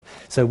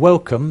So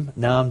welcome.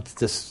 Now I'm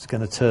just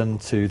going to turn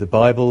to the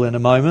Bible in a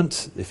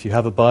moment. If you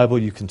have a Bible,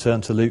 you can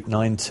turn to Luke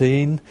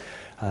 19.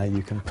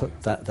 You can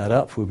put that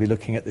up. We'll be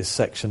looking at this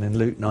section in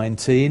Luke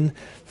 19.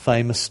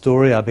 Famous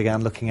story. I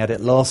began looking at it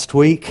last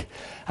week.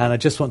 And I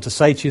just want to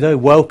say to you, though,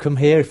 welcome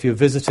here. If you're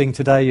visiting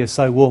today, you're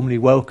so warmly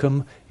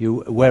welcome.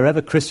 Wherever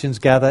Christians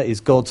gather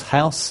is God's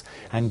house,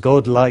 and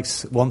God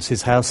wants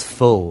his house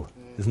full.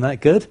 Isn't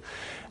that good?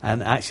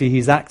 And actually,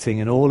 he's acting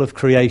in all of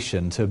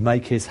creation to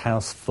make his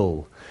house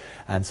full.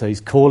 And so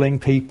he's calling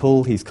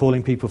people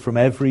from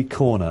every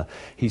corner.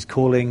 He's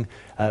calling,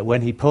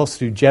 when he passed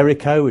through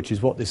Jericho, which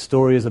is what this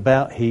story is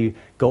about, he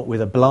got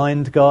with a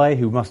blind guy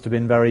who must have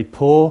been very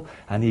poor,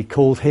 and he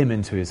called him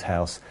into his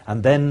house.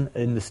 And then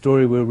in the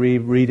story we're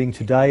reading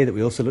today, that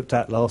we also looked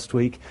at last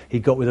week, he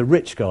got with a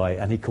rich guy,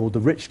 and he called the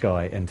rich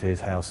guy into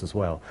his house as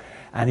well.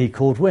 And he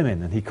called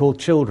women, and he called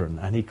children,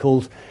 and he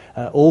called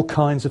all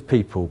kinds of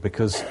people,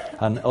 because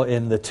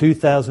in the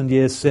 2,000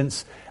 years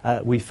since,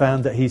 we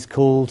found that he's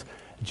called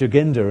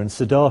Joginder and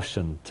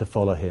Sudarshan to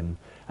follow him,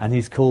 and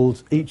he's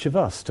called each of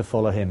us to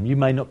follow him. You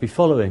may not be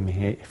following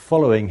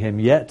him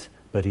yet,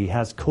 but he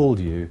has called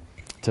you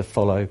to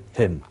follow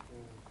him.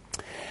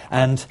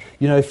 And,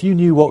 you know, if you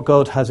knew what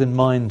God has in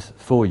mind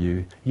for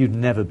you, you'd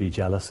never be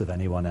jealous of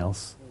anyone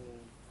else.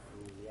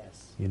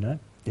 Yes. You know?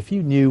 If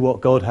you knew what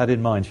God had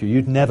in mind for you,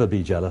 you'd never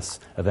be jealous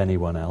of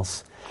anyone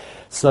else.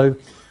 So,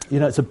 you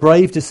know, it's a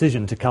brave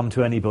decision to come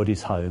to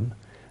anybody's home,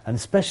 and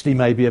especially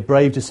maybe a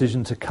brave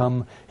decision to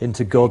come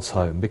into God's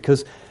home,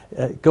 because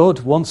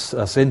God wants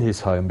us in his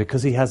home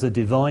because he has a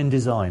divine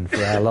design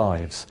for our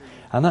lives.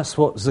 And that's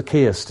what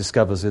Zacchaeus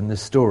discovers in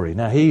this story.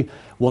 Now, he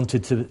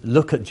wanted to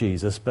look at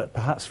Jesus, but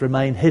perhaps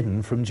remain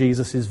hidden from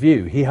Jesus'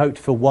 view. He hoped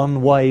for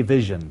one-way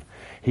vision.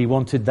 He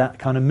wanted that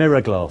kind of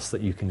mirror glass that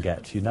you can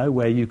get, you know,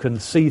 where you can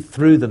see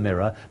through the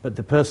mirror, but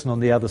the person on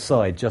the other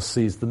side just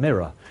sees the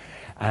mirror.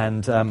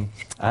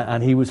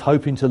 And he was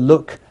hoping to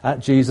look at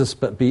Jesus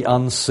but be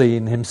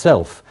unseen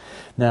himself.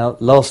 Now,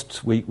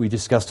 last week we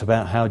discussed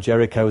about how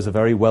Jericho was a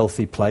very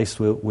wealthy place.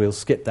 We'll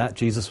skip that.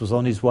 Jesus was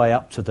on his way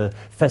up to the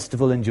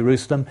festival in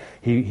Jerusalem.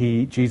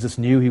 Jesus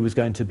knew he was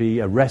going to be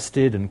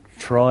arrested and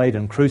tried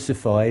and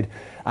crucified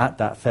at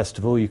that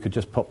festival. You could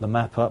just pop the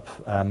map up,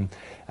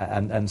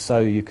 and so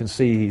you can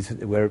see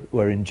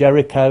we're in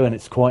Jericho, and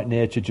it's quite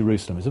near to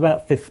Jerusalem. It's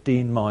about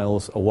 15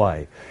 miles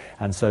away.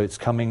 And so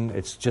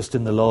it's just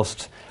in the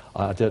last,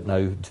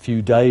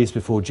 few days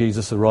before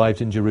Jesus arrived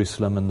in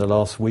Jerusalem, and the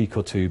last week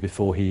or two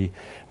before he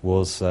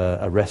was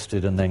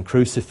arrested and then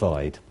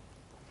crucified.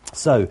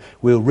 So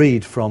we'll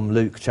read from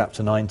Luke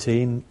chapter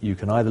 19. You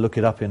can either look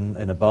it up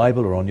in a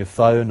Bible or on your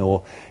phone,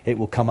 or it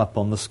will come up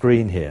on the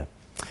screen here.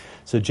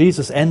 So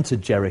Jesus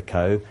entered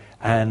Jericho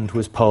and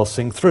was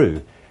passing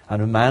through,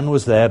 and a man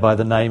was there by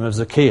the name of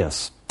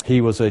Zacchaeus.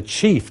 He was a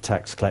chief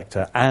tax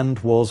collector and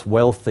was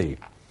wealthy.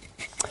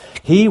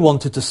 He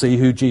wanted to see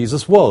who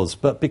Jesus was,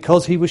 but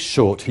because he was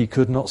short, he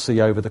could not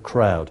see over the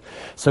crowd.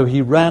 So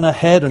he ran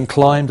ahead and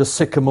climbed a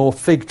sycamore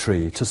fig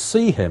tree to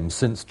see him,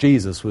 since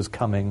Jesus was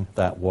coming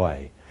that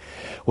way.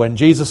 When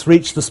Jesus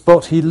reached the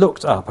spot, he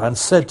looked up and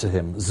said to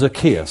him,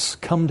 "Zacchaeus,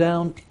 come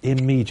down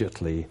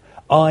immediately.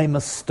 I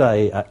must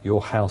stay at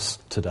your house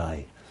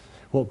today."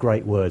 What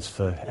great words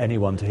for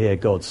anyone to hear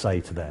God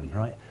say to them,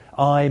 right?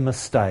 I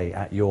must stay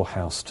at your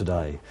house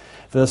today.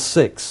 Verse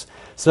 6,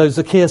 so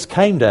Zacchaeus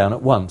came down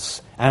at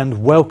once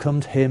and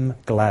welcomed him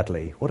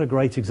gladly. What a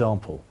great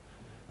example.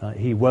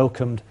 He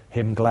welcomed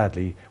him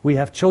gladly. We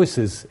have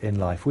choices in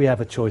life. We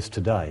have a choice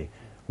today.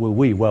 Will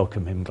we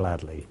welcome him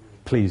gladly?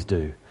 Please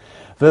do.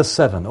 Verse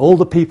 7, all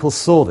the people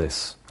saw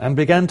this and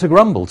began to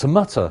grumble, to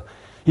mutter,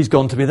 "He's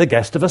gone to be the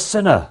guest of a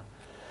sinner."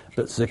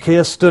 But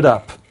Zacchaeus stood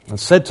up and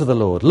said to the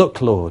Lord,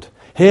 "Look, Lord,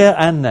 here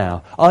and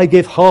now I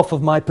give half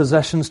of my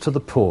possessions to the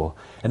poor,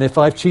 and if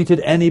I've cheated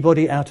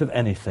anybody out of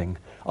anything,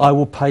 I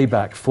will pay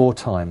back 4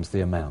 times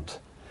the amount."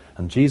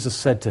 And Jesus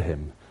said to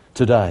him,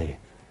 "Today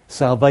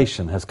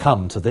salvation has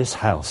come to this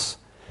house,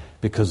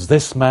 because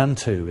this man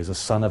too is a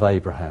son of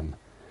Abraham.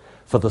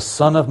 For the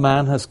Son of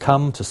Man has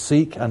come to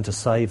seek and to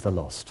save the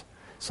lost."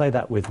 Say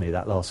that with me,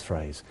 that last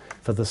phrase.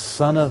 For the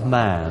Son of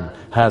Man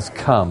has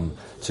come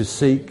to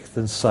seek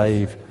and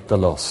save the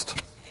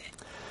lost.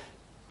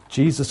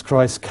 Jesus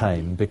Christ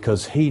came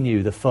because he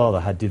knew the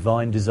Father had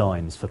divine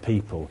designs for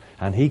people,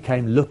 and he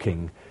came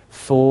looking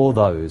for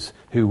those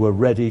who were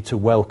ready to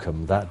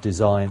welcome that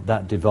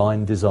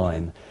divine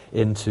design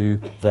into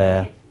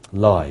their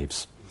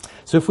lives.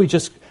 So if we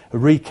just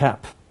recap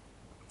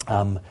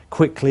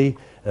quickly,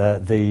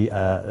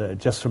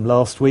 just from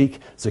last week,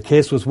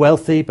 Zacchaeus was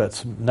wealthy,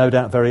 but no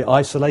doubt very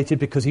isolated,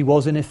 because he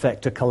was in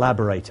effect a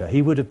collaborator.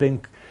 He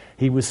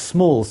was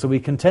small, so we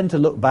can tend to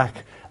look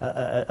back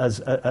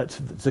at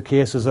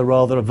Zacchaeus as a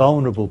rather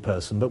vulnerable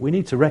person, but we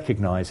need to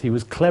recognise he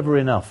was clever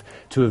enough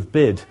to have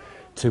bid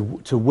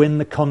to win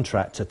the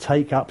contract to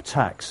take up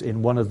tax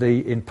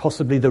in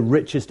possibly the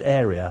richest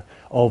area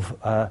of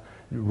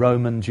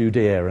Roman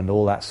Judea and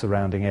all that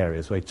surrounding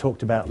areas. We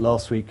talked about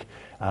last week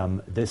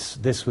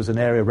This was an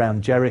area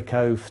around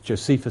Jericho.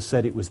 Josephus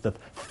said it was the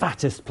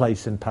fattest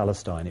place in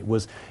Palestine. It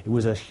was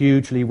a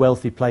hugely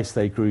wealthy place.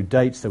 They grew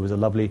dates. There was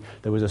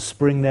a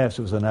spring there,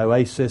 so it was an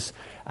oasis,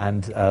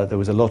 and there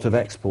was a lot of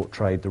export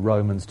trade the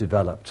Romans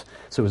developed.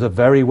 So it was a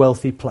very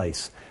wealthy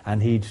place.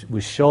 And he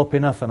was sharp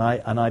enough, and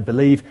I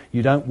believe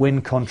you don't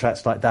win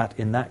contracts like that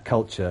in that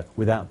culture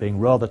without being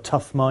rather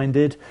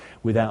tough-minded,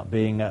 without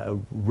being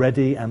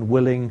ready and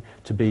willing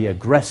to be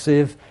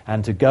aggressive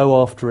and to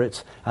go after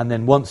it. And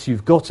then once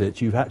you've got it,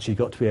 you've actually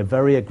got to be a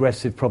very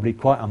aggressive, probably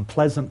quite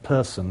unpleasant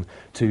person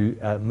to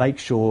make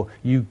sure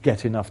you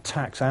get enough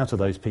tax out of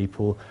those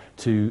people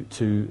to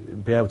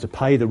be able to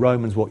pay the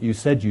Romans what you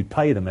said you'd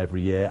pay them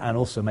every year, and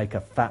also make a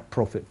fat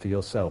profit for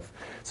yourself.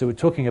 So we're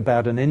talking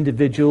about an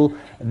individual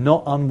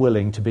not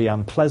unwilling to be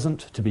unpleasant,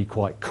 to be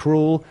quite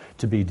cruel,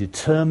 to be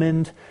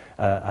determined,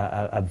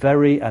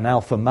 an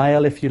alpha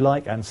male, if you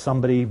like, and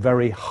somebody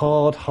very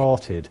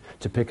hard-hearted,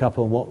 to pick up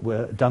on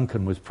what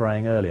Duncan was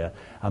praying earlier.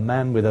 A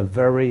man with a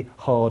very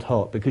hard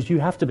heart, because you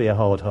have to be a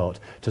hard heart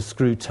to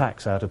screw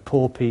tax out of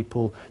poor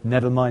people,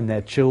 never mind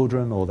their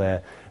children or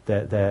their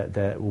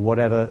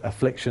whatever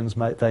afflictions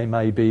they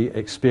may be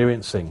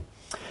experiencing.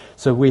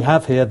 So we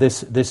have here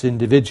this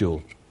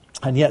individual.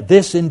 And yet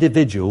this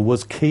individual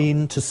was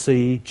keen to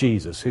see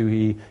Jesus, who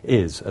he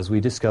is, as we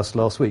discussed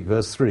last week,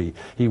 verse 3.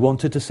 He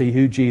wanted to see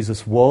who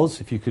Jesus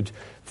was. If you could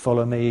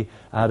follow me,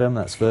 Adam,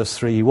 that's verse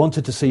 3. He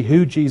wanted to see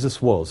who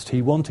Jesus was.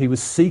 He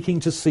was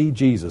seeking to see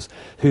Jesus,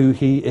 who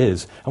he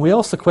is. And we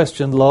asked the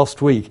question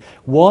last week,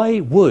 why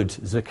would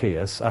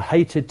Zacchaeus, a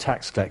hated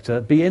tax collector,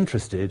 be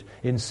interested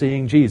in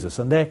seeing Jesus?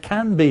 And there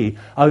can be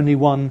only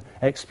one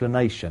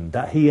explanation,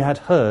 that he had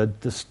heard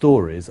the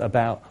stories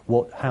about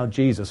how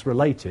Jesus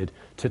related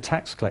to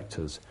tax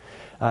collectors.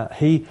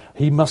 He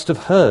must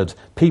have heard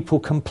people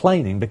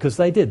complaining, because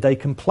they did. They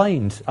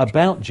complained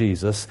about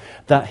Jesus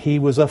that he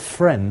was a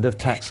friend of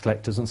tax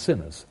collectors and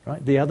sinners.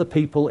 Right? The other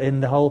people in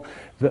the whole,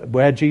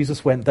 where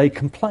Jesus went, they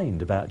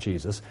complained about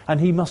Jesus, and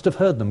he must have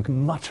heard them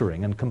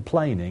muttering and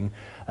complaining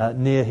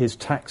near his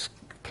tax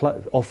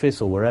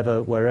office or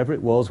wherever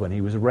it was when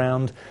he was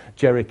around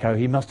Jericho.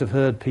 He must have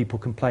heard people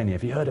complaining.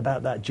 Have you heard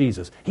about that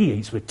Jesus? He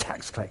eats with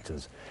tax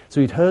collectors. So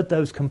he'd heard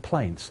those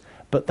complaints,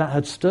 but that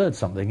had stirred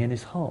something in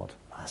his heart.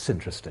 That's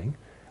interesting.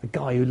 A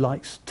guy who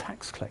likes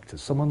tax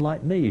collectors, someone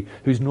like me,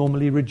 who's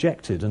normally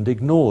rejected and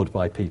ignored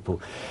by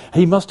people.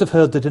 He must have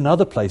heard that in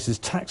other places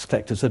tax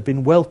collectors had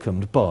been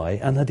welcomed by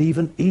and had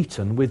even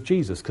eaten with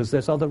Jesus, because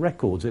there's other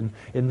records in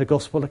the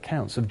gospel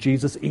accounts of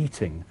Jesus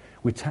eating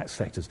with tax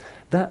collectors.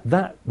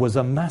 That was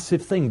a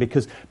massive thing,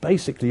 because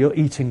basically you're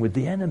eating with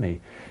the enemy.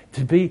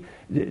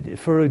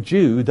 For a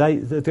Jew,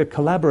 the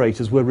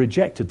collaborators were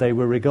rejected. They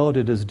were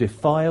regarded as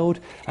defiled,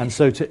 and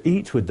so to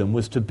eat with them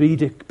was to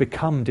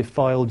become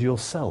defiled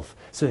yourself.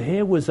 So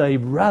here was a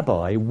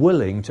rabbi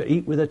willing to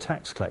eat with a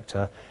tax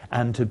collector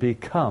and to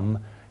become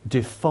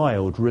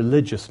defiled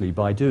religiously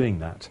by doing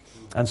that.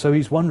 And so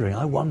he's wondering,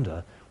 I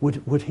wonder,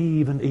 would he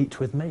even eat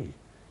with me?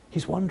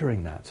 He's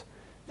wondering that.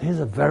 Here's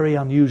a very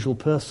unusual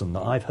person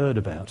that I've heard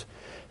about,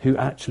 who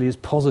actually is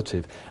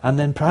positive. And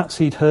then perhaps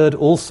he'd heard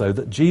also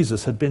that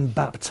Jesus had been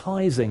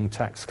baptizing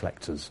tax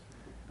collectors.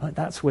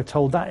 Right? We're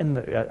told that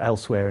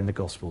elsewhere in the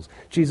Gospels.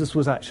 Jesus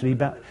was actually,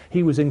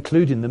 he was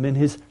including them in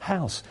his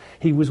house.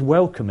 He was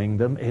welcoming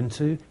them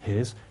into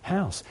his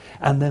house.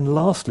 And then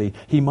lastly,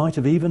 he might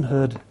have even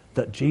heard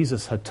that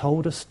Jesus had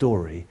told a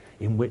story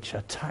in which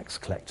a tax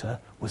collector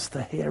was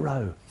the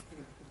hero.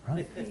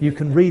 Right? You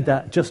can read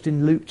that just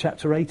in Luke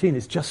chapter 18.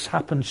 It's just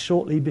happened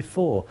shortly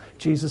before.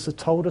 Jesus had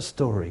told a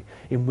story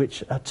in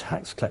which a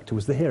tax collector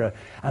was the hero.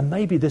 And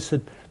maybe this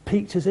had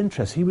piqued his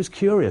interest. He was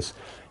curious.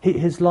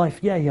 His life,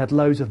 he had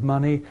loads of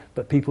money,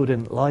 but people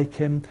didn't like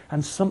him.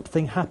 And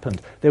something happened.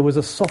 There was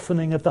a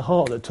softening of the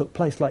heart that took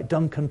place, like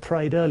Duncan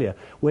prayed earlier.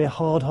 We're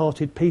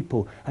hard-hearted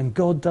people, and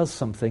God does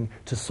something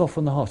to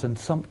soften the heart. And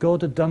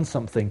God had done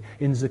something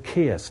in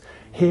Zacchaeus,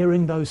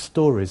 hearing those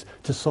stories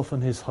to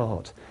soften his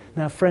heart.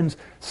 Now, friends,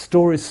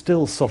 stories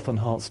still soften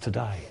hearts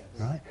today,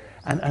 right?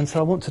 And so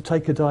I want to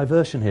take a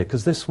diversion here,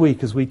 because this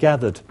week, as we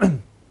gathered,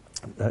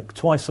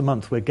 twice a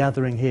month, we're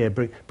gathering here,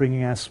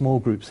 bringing our small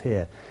groups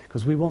here,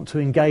 because we want to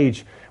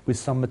engage with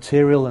some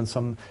material and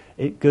some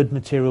good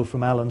material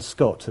from Alan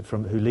Scott,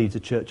 who leads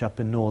a church up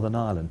in Northern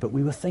Ireland. But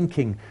we were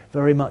thinking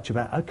very much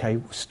about, okay,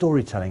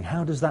 storytelling,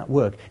 how does that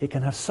work? It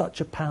can have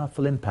such a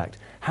powerful impact.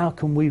 How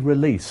can we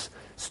release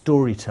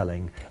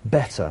storytelling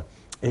better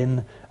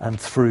in and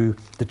through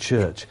the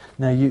church?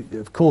 Now,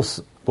 of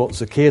course, what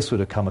Zacchaeus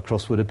would have come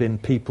across would have been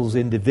people's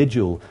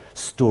individual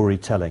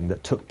storytelling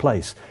that took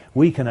place.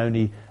 We can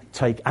only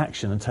take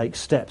action and take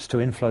steps to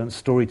influence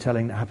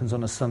storytelling that happens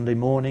on a Sunday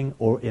morning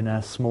or in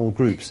our small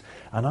groups.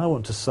 And I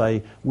want to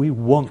say we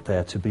want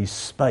there to be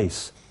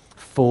space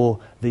for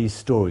these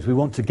stories. We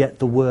want to get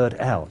the word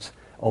out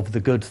of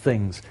the good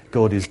things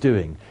God is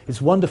doing.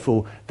 It's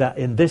wonderful that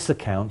in this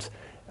account,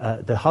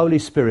 the Holy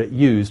Spirit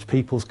used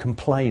people's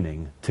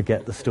complaining to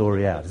get the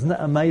story out. Isn't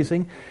that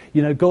amazing?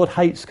 You know, God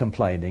hates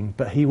complaining,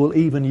 but he will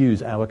even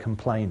use our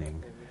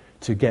complaining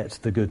to get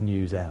the good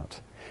news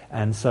out.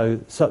 And so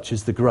such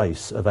is the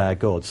grace of our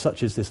God,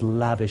 such is this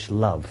lavish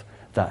love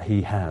that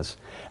he has.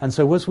 And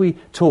so as we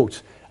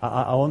talked,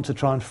 I want to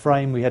try and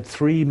frame, we had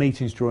 3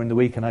 meetings during the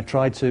week, and I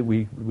tried to,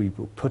 we were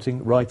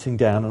writing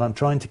down, and I'm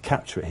trying to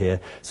capture it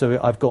here. So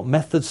I've got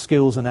methods,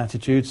 skills and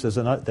attitudes. There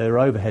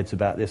are overheads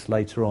about this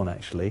later on,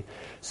 actually.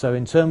 So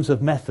in terms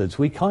of methods,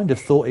 we kind of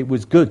thought it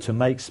was good to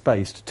make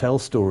space to tell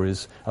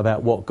stories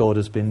about what God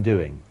has been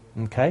doing.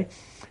 Okay?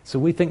 So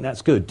we think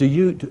that's good. Do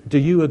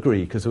you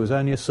agree? Because there was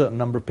only a certain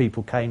number of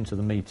people came to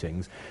the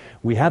meetings.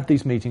 We have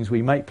these meetings,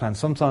 we make plans.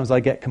 Sometimes I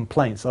get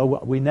complaints,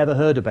 we never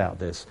heard about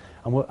this.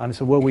 And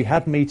so, we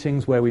had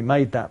meetings where we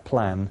made that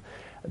plan.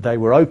 They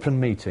were open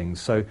meetings.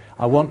 So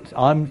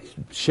I'm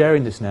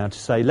sharing this now to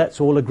say,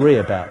 let's all agree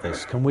about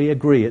this. Can we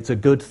agree it's a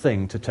good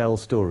thing to tell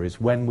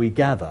stories when we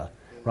gather?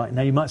 Right,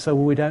 now you might say,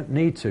 well, we don't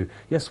need to.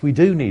 Yes, we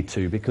do need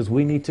to, because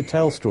we need to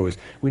tell stories.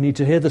 We need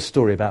to hear the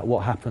story about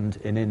what happened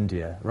in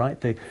India,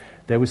 right?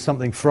 There was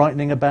something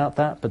frightening about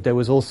that, but there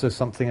was also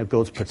something of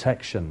God's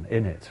protection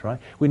in it, right?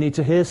 We need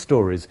to hear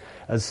stories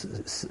as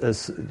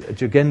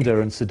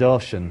Joginder and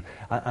Sudarshan,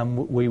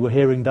 and we were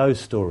hearing those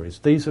stories.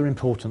 These are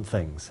important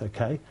things,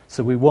 okay?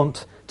 So we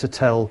want to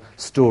tell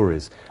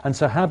stories. And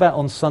so how about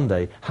on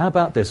Sunday? How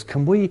about this?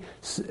 Can we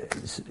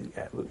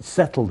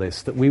settle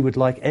this, that we would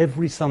like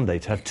every Sunday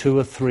to have 2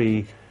 or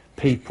 3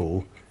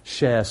 people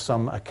share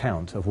some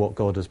account of what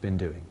God has been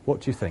doing?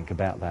 What do you think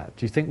about that?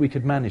 Do you think we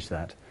could manage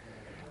that?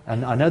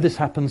 And I know this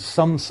happens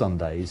some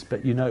Sundays,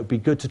 but it'd be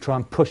good to try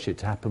and push it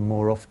to happen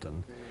more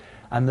often.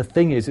 And the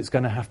thing is, it's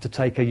going to have to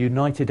take a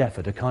united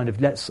effort, a kind of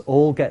let's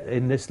all get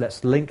in this,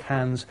 let's link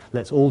hands,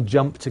 let's all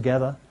jump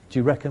together. Do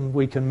you reckon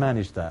we can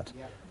manage that?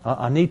 Yeah.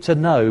 I need to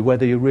know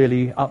whether you're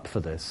really up for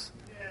this.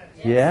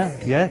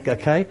 Yes. Yeah,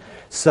 okay.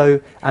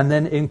 So, and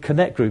then in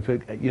Connect Group,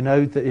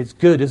 that it's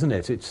good, isn't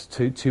it? It's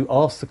to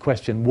ask the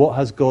question, what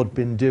has God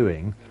been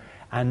doing?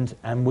 And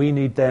we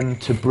need then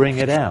to bring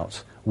it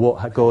out,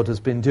 what God has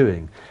been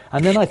doing.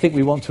 And then I think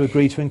we want to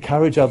agree to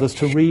encourage others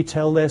to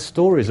retell their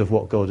stories of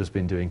what God has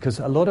been doing, because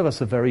a lot of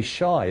us are very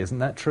shy, isn't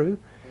that true?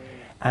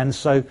 And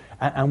so,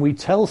 and we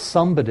tell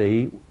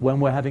somebody when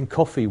we're having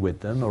coffee with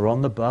them, or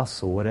on the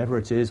bus, or whatever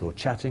it is, or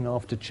chatting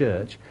after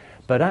church,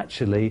 but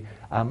actually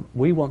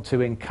we want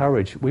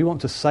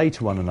to say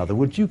to one another,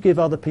 would you give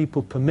other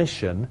people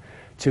permission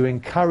to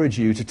encourage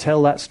you to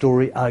tell that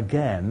story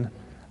again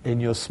in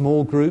your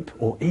small group,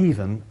 or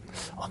even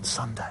on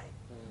Sunday?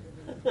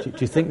 Do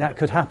you think that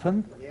could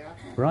happen? Yeah.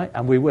 Right?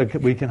 And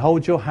we can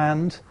hold your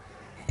hand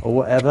or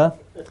whatever.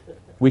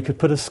 We could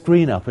put a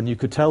screen up and you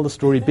could tell the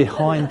story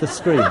behind the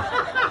screen.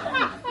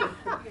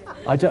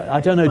 I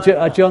don't know. Do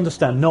you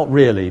understand? Not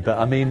really, but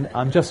I mean,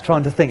 I'm just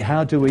trying to think,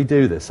 how do we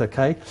do this,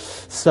 okay?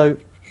 So,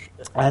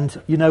 and,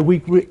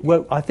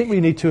 I think we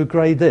need to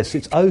agree this.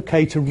 It's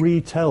okay to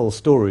retell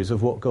stories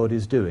of what God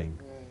is doing.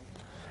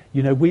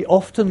 We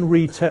often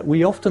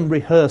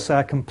rehearse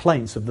our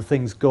complaints of the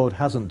things God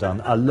hasn't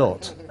done a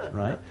lot,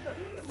 right?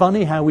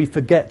 Funny how we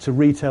forget to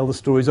retell the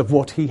stories of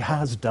what he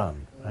has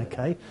done,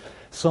 okay?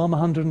 Psalm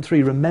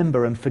 103,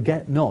 remember and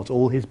forget not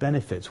all his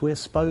benefits. We're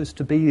supposed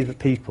to be the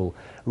people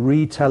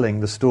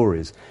retelling the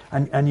stories.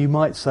 And you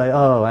might say,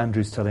 oh,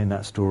 Andrew's telling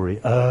that story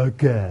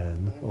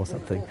again, or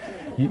something.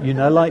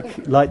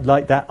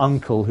 Like that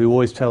uncle who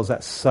always tells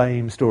that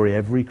same story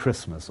every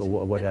Christmas, or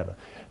whatever.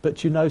 But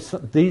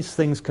these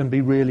things can be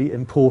really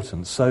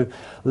important. So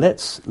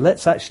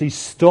let's actually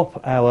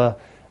stop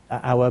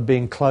our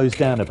being closed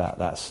down about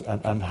that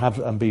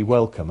and be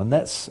welcome. And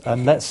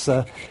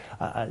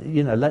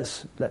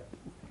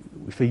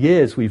for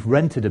years we've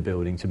rented a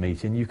building to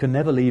meet in. You can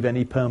never leave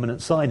any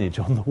permanent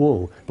signage on the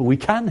wall, but we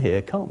can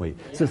here, can't we?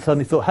 So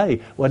suddenly thought, hey,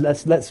 well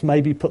let's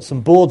maybe put some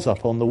boards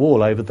up on the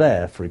wall over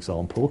there, for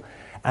example,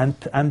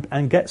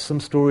 and get some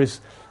stories.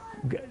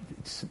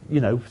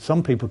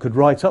 Some people could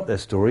write up their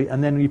story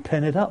and then we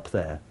pin it up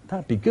there.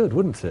 That'd be good,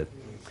 wouldn't it?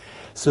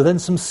 So then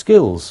some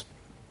skills,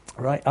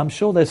 right? I'm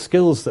sure there's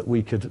skills that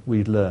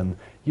we'd learn.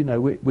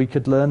 We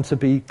could learn to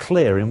be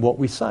clear in what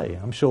we say.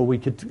 I'm sure we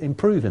could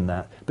improve in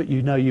that. But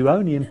you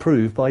only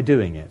improve by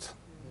doing it.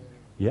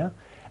 Yeah?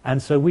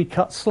 And so we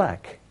cut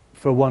slack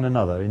for one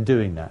another in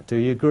doing that. Do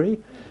you agree?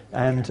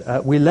 And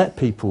we let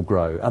people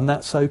grow, and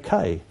that's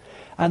okay.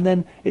 And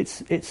then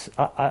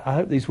I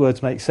hope these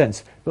words make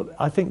sense, but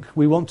I think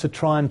we want to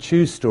try and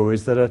choose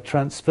stories that are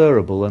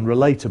transferable and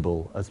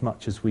relatable as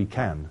much as we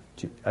can.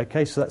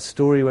 Okay, so that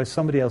story where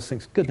somebody else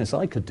thinks, goodness,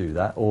 I could do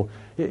that, or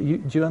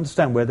do you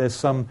understand where there's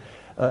some...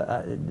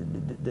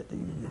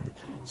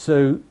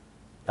 so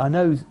I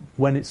know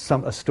when it's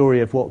a story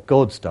of what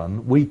God's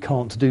done, we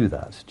can't do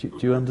that. Do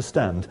you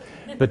understand?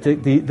 But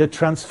the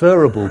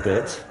transferable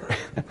bit,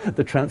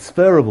 the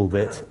transferable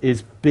bit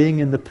is being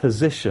in the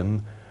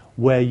position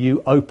where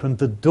you opened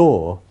the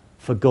door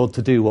for God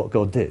to do what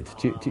God did.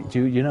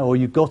 Or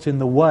you got in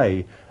the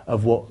way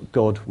of what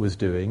God was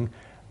doing,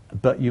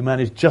 but you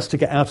managed just to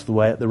get out of the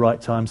way at the right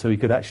time so he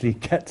could actually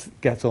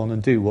get on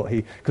and do what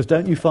he... Because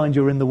don't you find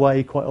you're in the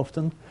way quite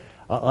often?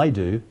 I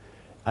do.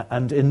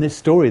 And in this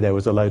story, there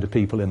was a load of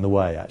people in the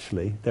way,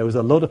 actually. There was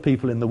a lot of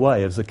people in the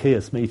way of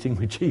Zacchaeus meeting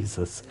with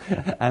Jesus.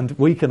 And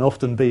we can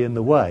often be in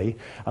the way,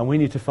 and we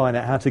need to find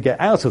out how to get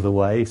out of the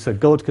way so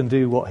God can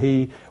do what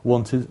he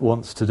wants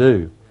to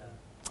do.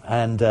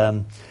 And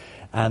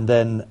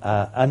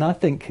I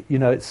think,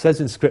 it says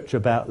in Scripture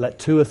about let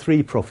 2 or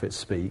 3 prophets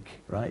speak,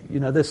 right?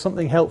 There's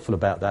something helpful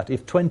about that.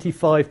 If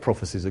 25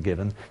 prophecies are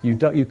given,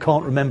 you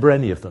can't remember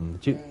any of them.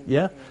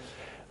 Yeah?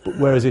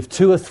 Whereas if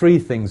 2 or 3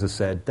 things are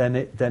said, then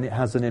it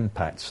has an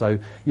impact. So,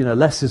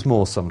 less is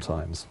more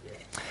sometimes.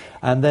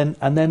 And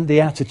then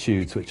the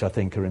attitudes, which I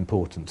think are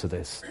important to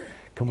this.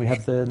 Can we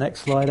have the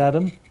next slide,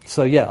 Adam?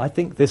 So, I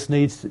think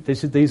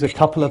these are a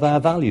couple of our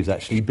values,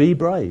 actually. Be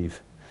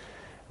brave.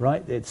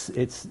 Right? It's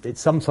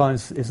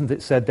sometimes, isn't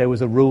it said there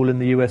was a rule in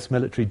the US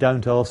military,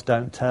 don't ask,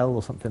 don't tell,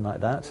 or something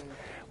like that?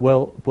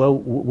 Well,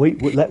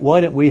 why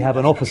don't we have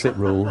an opposite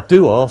rule?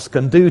 Do ask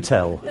and do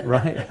tell,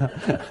 right?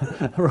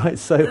 Right.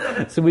 So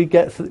we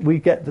get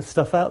the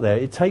stuff out there.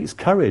 It takes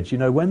courage.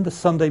 When the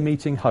Sunday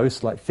meeting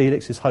hosts, like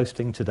Felix is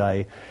hosting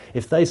today,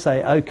 if they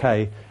say,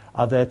 "Okay,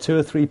 are there 2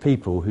 or 3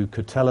 people who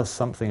could tell us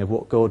something of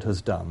what God has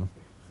done?"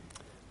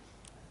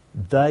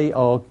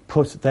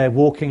 They're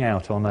walking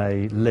out on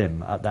a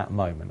limb at that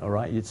moment, all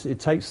right? It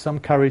takes some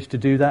courage to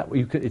do that.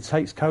 It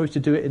takes courage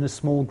to do it in a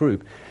small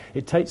group.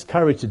 It takes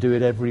courage to do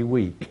it every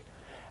week.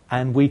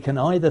 And we can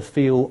either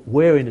feel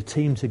we're in a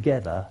team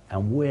together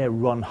and we're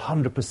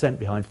 100%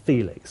 behind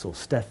Felix or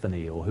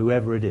Stephanie or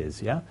whoever it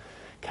is, yeah?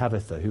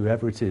 Kavitha,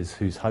 whoever it is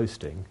who's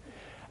hosting,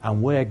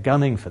 and we're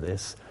gunning for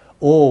this,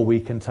 or we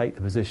can take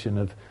the position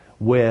of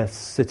we're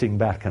sitting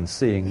back and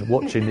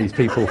watching these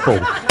people fall.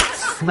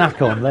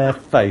 Smack on their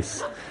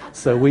face.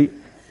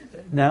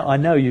 Now I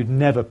know you'd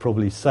never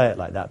probably say it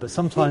like that, but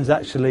sometimes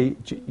actually,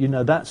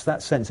 that's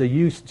that sense. Do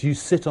you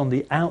sit on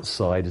the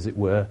outside, as it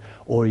were,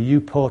 or are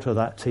you part of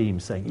that team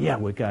saying, yeah,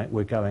 we're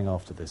going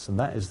after this? And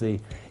that is the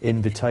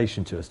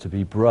invitation to us, to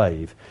be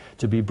brave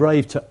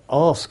to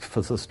ask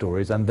for the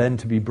stories, and then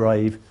to be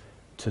brave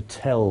to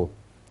tell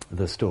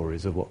the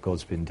stories of what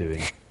God's been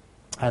doing.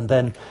 And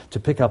then to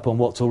pick up on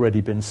what's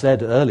already been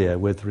said earlier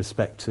with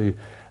respect to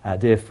our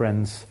dear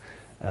friends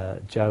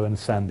Joe and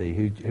Sandy,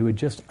 who are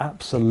just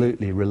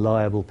absolutely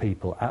reliable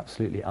people,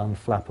 absolutely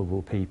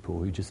unflappable people,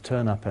 who just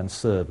turn up and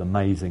serve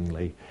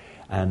amazingly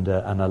and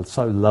are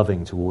so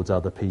loving towards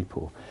other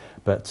people.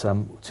 But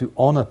to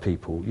honour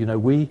people,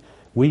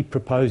 we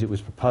propose, it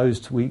was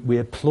proposed, we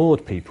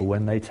applaud people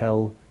when they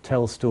tell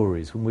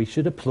stories, when we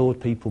should applaud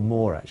people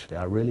more, actually.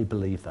 I really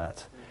believe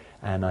that.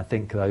 And I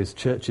think those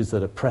churches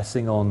that are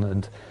pressing on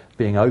and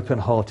being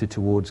open-hearted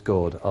towards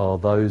God are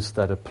those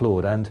that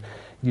applaud. And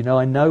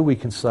I know we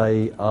can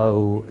say,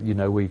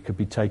 we could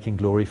be taking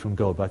glory from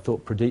God, but I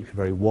thought Pradeep was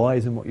very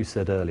wise in what you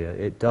said earlier.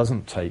 It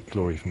doesn't take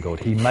glory from God.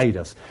 He made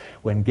us.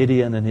 When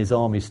Gideon and his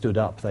army stood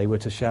up, they were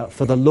to shout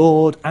for the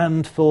Lord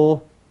and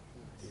for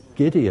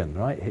Gideon,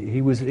 right?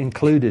 He was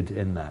included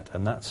in that,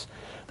 and that's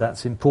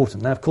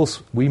important. Now, of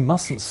course, we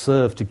mustn't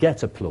serve to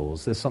get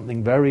applause. There's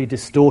something very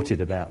distorted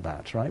about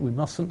that, right? We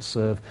mustn't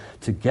serve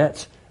to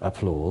get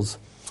applause,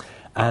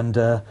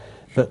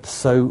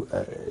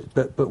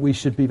 But we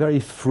should be very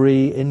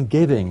free in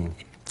giving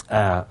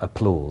our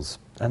applause.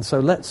 And so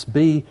let's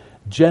be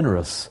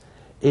generous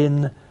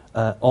in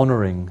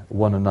honouring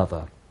one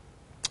another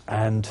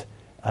and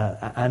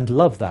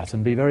love that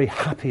and be very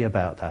happy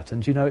about that.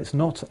 And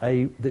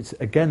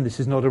this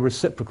is not a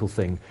reciprocal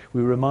thing.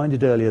 We were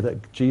reminded earlier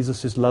that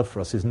Jesus' love for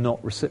us is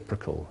not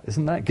reciprocal.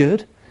 Isn't that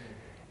good?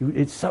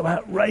 It's so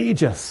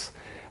outrageous.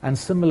 And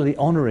similarly,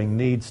 honouring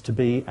needs to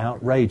be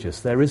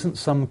outrageous. There isn't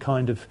some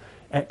kind of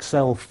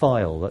Excel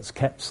file that's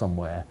kept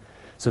somewhere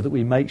so that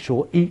we make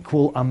sure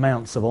equal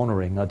amounts of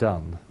honouring are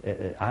done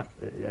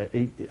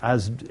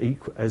as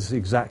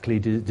exactly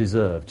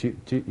deserved.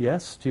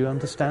 Yes? Do you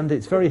understand?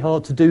 It's very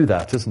hard to do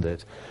that, isn't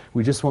it?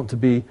 We just want to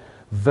be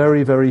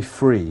very, very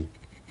free.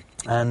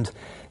 And,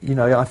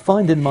 I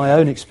find in my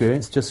own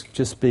experience,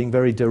 just being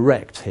very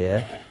direct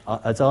here,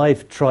 as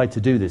I've tried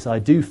to do this, I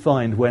do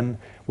find when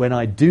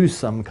I do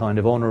some kind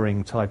of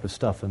honouring type of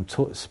stuff and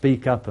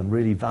speak up and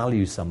really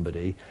value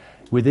somebody,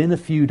 within a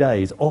few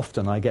days,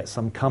 often I get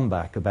some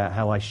comeback about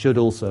how I should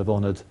also have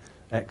honoured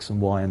X and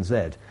Y and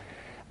Z.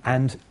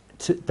 And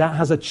that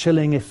has a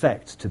chilling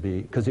effect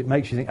because it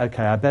makes you think,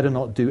 okay, I better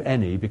not do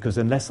any, because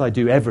unless I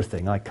do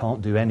everything, I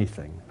can't do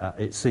anything,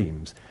 it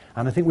seems.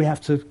 And I think we have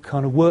to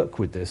kind of work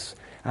with this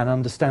and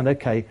understand,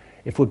 okay,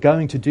 if we're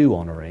going to do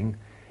honouring,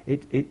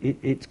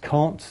 it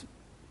can't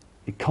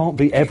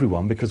be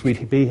everyone, because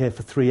we'd be here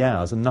for 3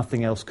 hours and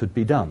nothing else could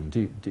be done.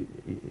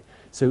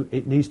 So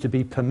it needs to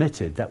be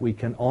permitted that we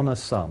can honour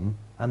some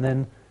and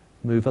then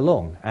move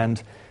along.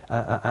 And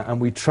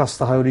we trust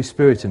the Holy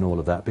Spirit in all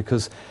of that,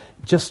 because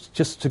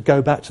just to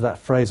go back to that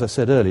phrase I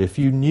said earlier, if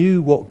you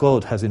knew what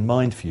God has in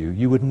mind for you,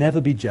 you would never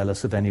be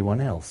jealous of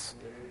anyone else.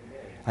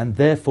 And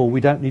therefore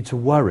we don't need to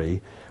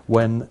worry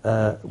when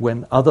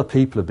other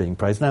people are being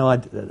praised. Now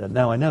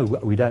I know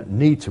we don't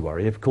need to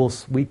worry. Of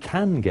course, we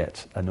can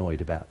get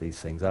annoyed about these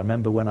things. I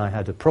remember when I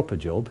had a proper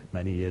job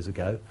many years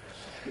ago,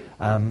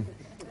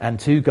 And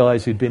 2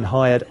 guys who'd been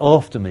hired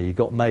after me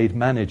got made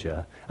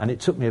manager. And it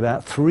took me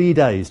about 3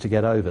 days to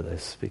get over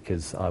this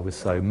because I was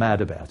so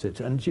mad about it.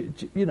 And,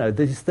 you know,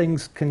 these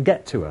things can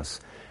get to us.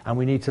 And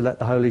we need to let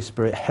the Holy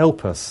Spirit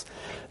help us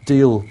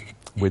deal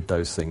with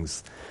those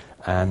things.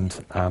 And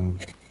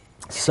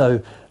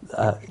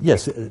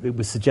yes, it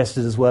was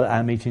suggested as well at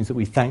our meetings that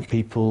we thank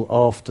people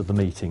after the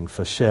meeting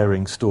for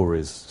sharing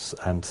stories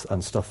and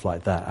stuff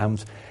like that.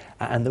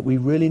 And that we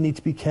really need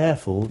to be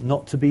careful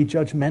not to be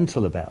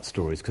judgmental about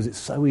stories, because it's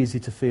so easy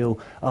to feel,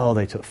 oh,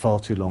 they took far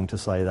too long to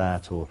say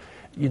that, or,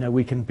 you know,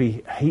 we can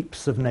be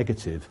heaps of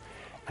negative,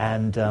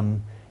 and,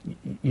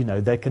 you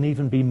know, there can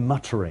even be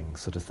muttering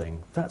sort of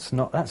thing. That's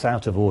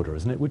out of order,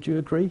 isn't it? Would you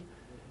agree?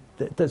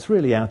 That's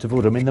really out of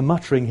order. I mean, the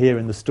muttering here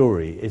in the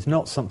story is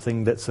not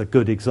something that's a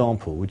good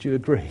example. Would you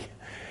agree?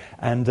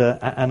 And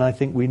I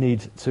think we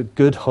need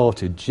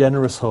good-hearted,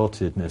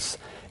 generous-heartedness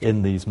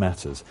in these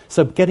matters.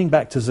 So getting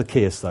back to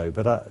Zacchaeus, though,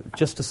 but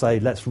just to say,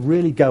 let's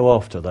really go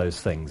after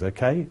those things,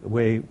 okay?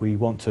 We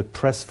want to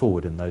press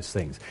forward in those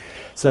things.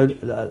 So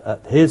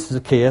here's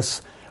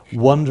Zacchaeus,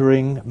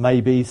 wondering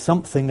maybe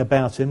something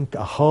about him,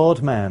 a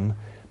hard man,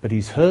 but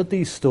he's heard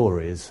these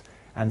stories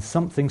and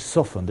something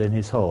softened in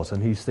his heart,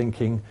 and he's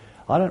thinking,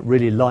 I don't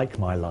really like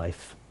my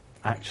life,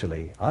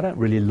 actually. I don't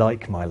really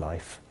like my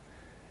life.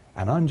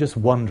 And I'm just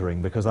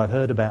wondering, because I've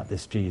heard about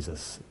this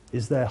Jesus,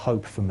 is there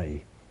hope for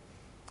me?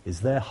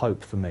 Is there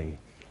hope for me?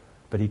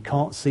 But he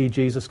can't see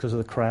Jesus because of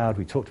the crowd.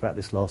 We talked about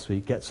this last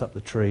week. Gets up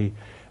the tree.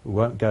 We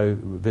won't go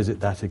visit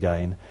that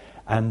again.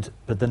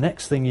 But the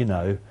next thing you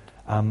know,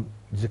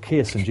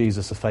 Zacchaeus and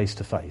Jesus are face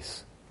to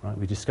face. Right?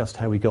 We discussed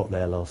how we got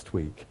there last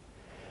week.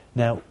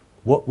 Now,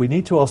 what we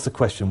need to ask the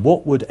question,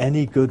 what would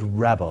any good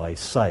rabbi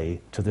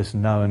say to this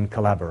known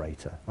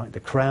collaborator? Right? The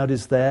crowd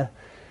is there.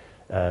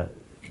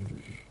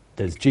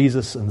 There's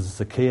Jesus and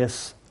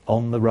Zacchaeus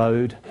on the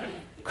road.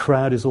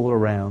 Crowd is all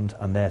around,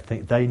 and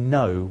they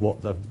know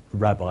what the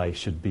rabbi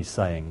should be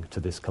saying to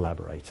this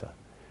collaborator.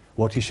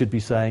 What he should be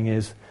saying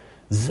is,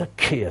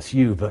 Zacchaeus,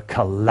 you the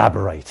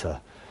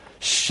collaborator,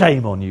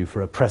 shame on you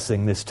for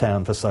oppressing this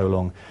town for so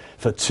long.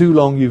 For too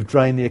long you've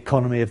drained the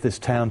economy of this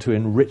town to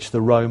enrich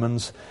the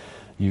Romans.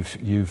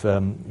 You've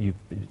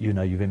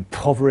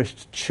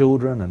impoverished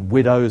children and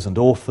widows and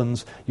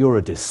orphans. You're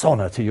a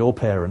dishonour to your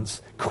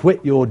parents.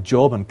 Quit your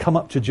job and come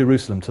up to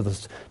Jerusalem to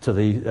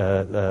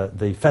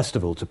the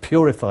festival to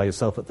purify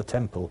yourself at the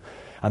temple,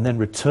 and then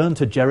return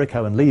to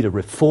Jericho and lead a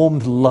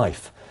reformed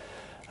life.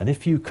 And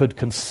if you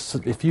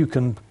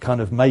can kind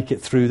of make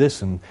it through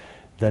this, and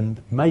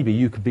then maybe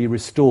you could be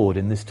restored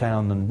in this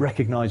town and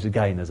recognised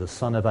again as a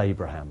son of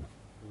Abraham.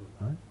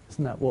 Right?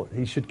 Isn't that what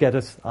he should get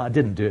us? I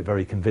didn't do it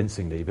very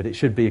convincingly, but it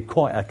should be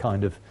quite a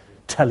kind of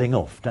telling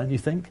off, don't you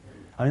think?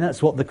 I mean,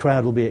 that's what the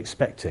crowd will be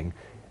expecting.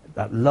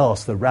 At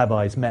last, the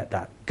rabbis met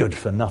that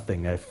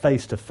good-for-nothing. They're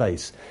face to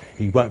face.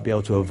 He won't be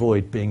able to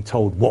avoid being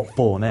told what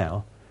for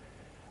now.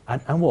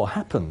 And what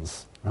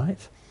happens, right?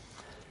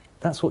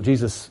 That's what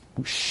Jesus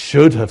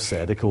should have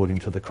said, according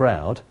to the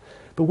crowd.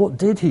 But what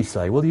did he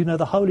say? Well, you know,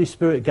 the Holy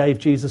Spirit gave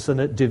Jesus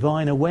a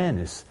divine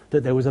awareness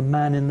that there was a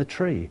man in the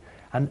tree.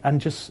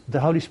 And just the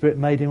Holy Spirit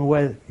made him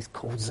aware. He's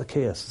called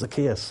Zacchaeus,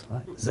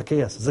 right?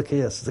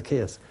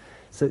 Zacchaeus.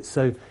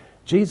 So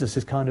Jesus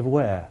is kind of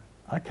aware.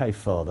 Okay,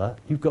 Father,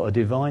 you've got a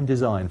divine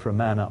design for a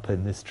man up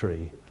in this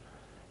tree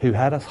who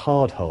had a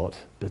hard heart,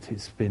 but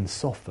it's been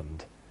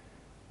softened.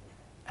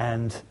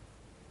 And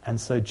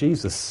so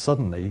Jesus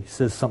suddenly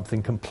says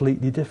something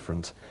completely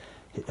different.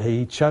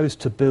 He chose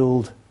to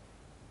build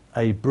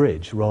a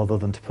bridge rather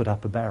than to put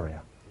up a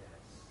barrier.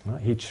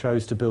 Right? He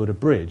chose to build a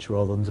bridge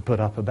rather than to put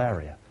up a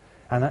barrier.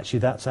 And actually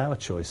that's our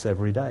choice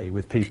every day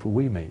with people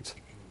we meet.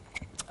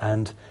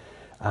 And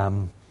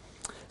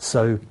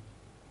so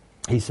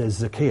he says,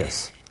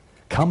 Zacchaeus,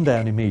 come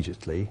down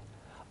immediately.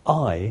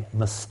 I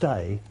must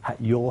stay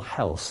at your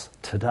house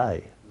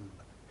today.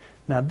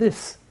 Now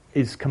this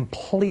is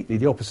completely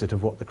the opposite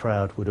of what the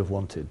crowd would have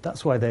wanted.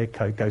 That's why they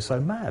go so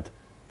mad.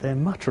 They're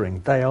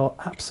muttering. They are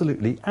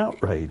absolutely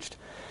outraged.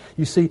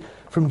 You see,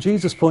 from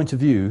Jesus' point of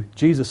view,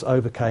 Jesus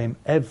overcame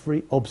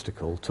every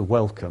obstacle to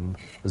welcome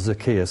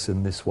Zacchaeus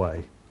in this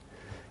way.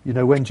 You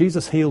know, when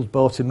Jesus healed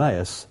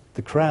Bartimaeus,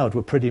 the crowd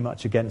were pretty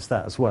much against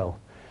that as well.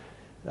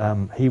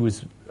 He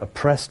was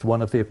oppressed,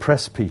 one of the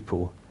oppressed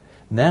people.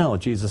 Now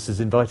Jesus is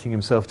inviting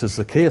himself to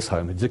Zacchaeus'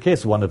 home.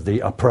 Zacchaeus is one of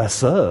the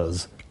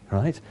oppressors,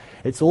 right?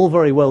 It's all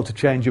very well to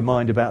change your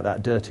mind about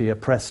that dirty,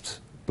 oppressed,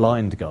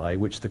 blind guy,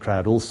 which the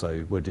crowd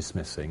also were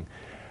dismissing.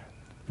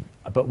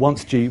 But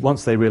once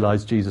they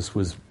realised Jesus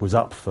was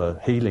up for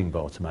healing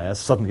Bartimaeus,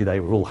 suddenly they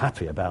were all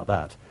happy about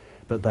that.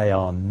 But they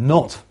are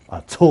not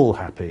at all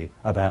happy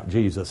about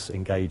Jesus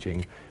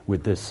engaging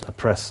with this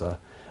oppressor,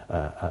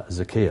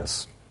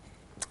 Zacchaeus.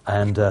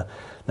 And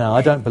now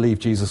I don't believe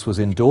Jesus was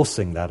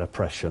endorsing that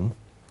oppression.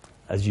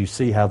 As you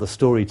see how the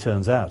story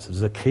turns out,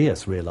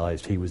 Zacchaeus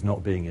realised he was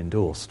not being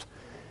endorsed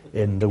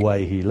in the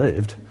way he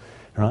lived,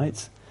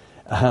 right?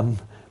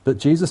 But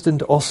Jesus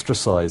didn't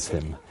ostracise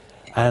him.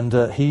 And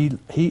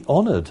he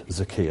honoured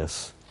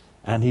Zacchaeus.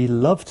 And he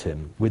loved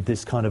him with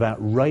this kind of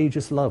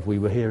outrageous love we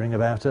were hearing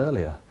about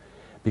earlier.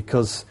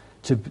 Because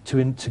to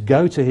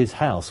go to his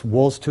house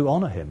was to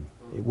honour him.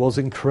 It was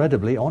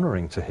incredibly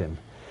honouring to him.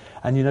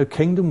 And you know,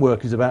 kingdom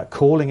work is about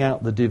calling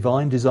out the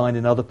divine design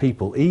in other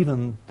people,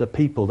 even the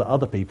people that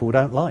other people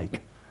don't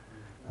like.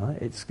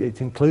 Right?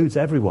 It includes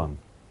everyone.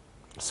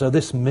 So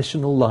this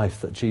missional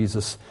life that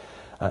Jesus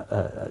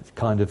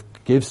kind of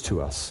gives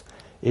to us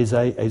is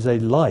a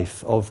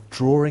life of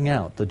drawing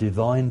out the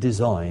divine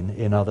design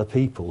in other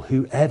people,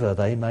 whoever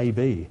they may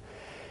be.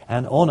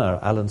 And honour,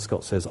 Alan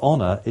Scott says,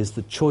 honour is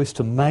the choice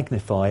to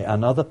magnify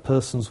another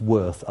person's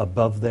worth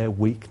above their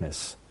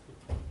weakness.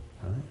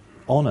 Right?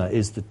 Honour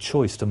is the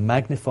choice to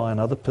magnify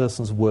another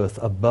person's worth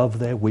above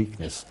their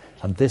weakness,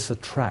 and this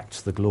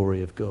attracts the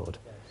glory of God.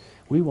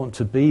 We want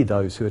to be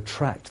those who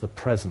attract the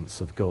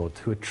presence of God,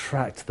 who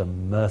attract the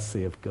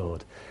mercy of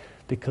God,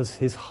 because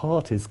his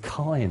heart is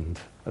kind,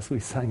 as we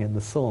sang in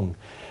the song,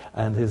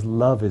 and his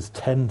love is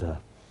tender.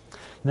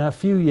 Now, a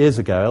few years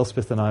ago,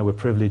 Elspeth and I were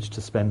privileged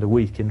to spend a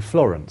week in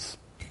Florence.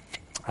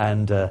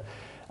 And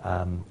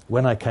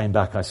when I came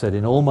back, I said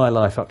in all my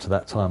life up to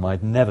that time,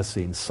 I'd never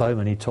seen so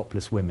many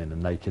topless women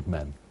and naked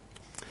men.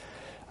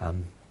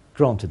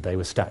 Granted, they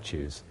were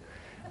statues,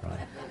 right?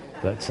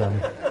 But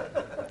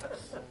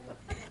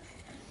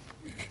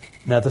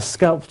now, the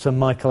sculptor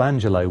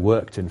Michelangelo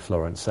worked in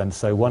Florence, and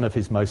so one of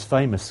his most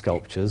famous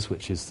sculptures,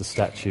 which is the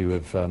statue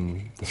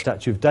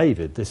of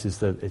David,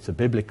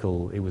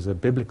 it was a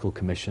biblical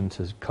commission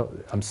to.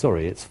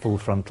 It's full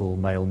frontal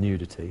male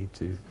nudity.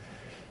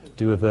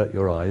 Do avert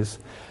your eyes,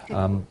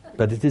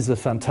 but it is a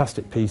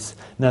fantastic piece.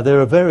 Now, there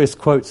are various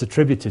quotes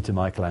attributed to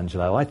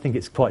Michelangelo. I think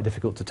it's quite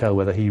difficult to tell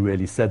whether he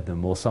really said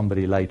them or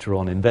somebody later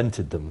on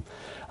invented them.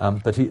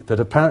 But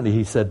apparently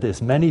he said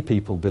this: many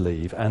people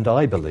believe, and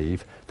I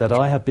believe, that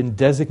I have been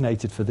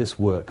designated for this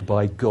work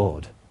by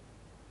God.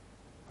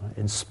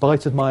 In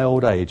spite of my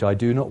old age, I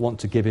do not want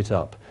to give it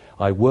up.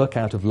 I work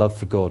out of love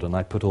for God, and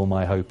I put all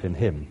my hope in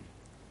him.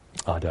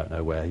 I don't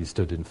know where he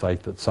stood in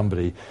faith, but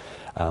somebody...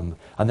 and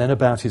then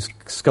about his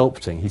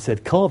sculpting, he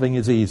said, carving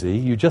is easy.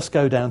 You just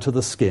go down to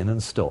the skin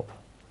and stop.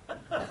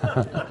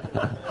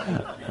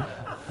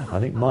 I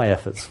think my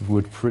efforts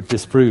would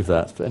disprove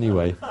that, but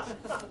anyway...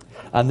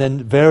 And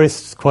then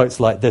various quotes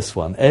like this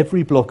one: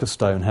 every block of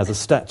stone has a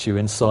statue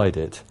inside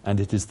it, and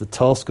it is the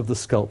task of the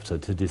sculptor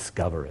to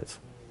discover it.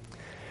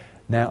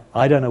 Now,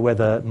 I don't know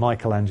whether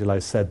Michelangelo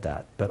said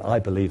that, but I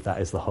believe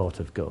that is the heart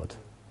of God,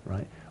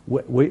 right?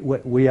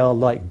 We are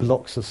like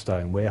blocks of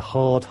stone. We're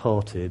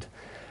hard-hearted,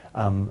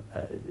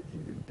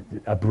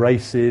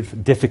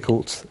 abrasive,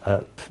 difficult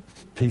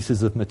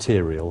pieces of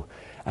material,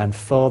 and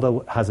Father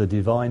has a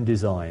divine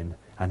design,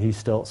 and he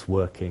starts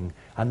working.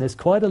 And there's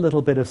quite a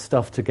little bit of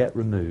stuff to get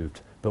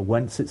removed, but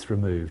once it's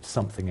removed,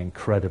 something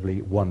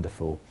incredibly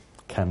wonderful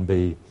can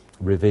be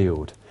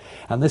revealed.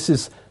 And this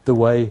is the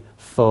way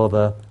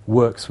Father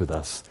works with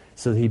us.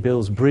 So he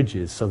builds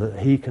bridges so that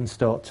he can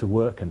start to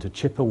work and to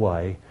chip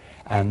away,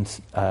 and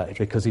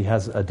because he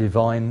has a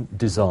divine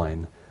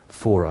design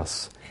for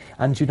us.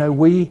 And you know,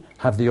 we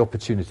have the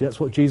opportunity. That's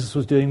what Jesus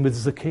was doing with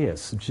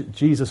Zacchaeus.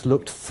 Jesus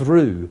looked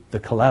through the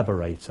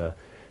collaborator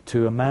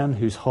to a man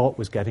whose heart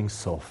was getting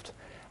soft.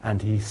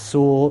 And he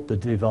saw the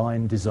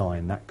divine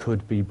design that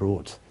could be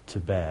brought to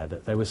bear,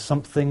 that there was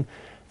something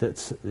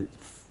that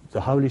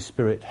the Holy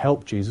Spirit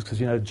helped Jesus, because,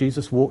 you know,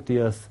 Jesus walked the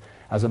earth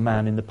as a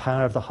man in the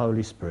power of the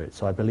Holy Spirit.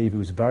 So I believe he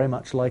was very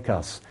much like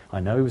us. I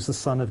know he was the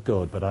Son of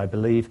God, but I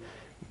believe,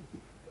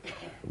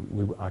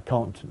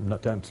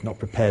 not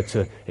prepared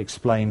to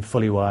explain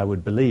fully why I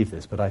would believe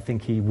this, but I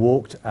think he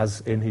walked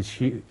as in his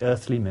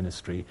earthly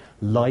ministry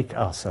like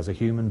us as a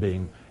human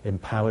being,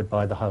 empowered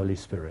by the Holy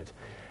Spirit.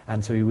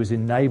 And so he was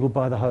enabled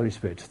by the Holy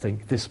Spirit to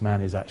think, this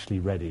man is actually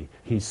ready.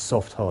 He's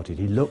soft-hearted.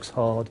 He looks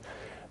hard,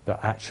 but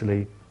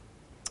actually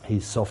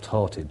he's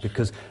soft-hearted.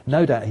 Because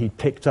no doubt he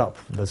picked up,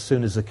 as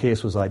soon as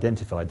Zacchaeus was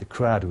identified, the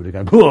crowd would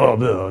have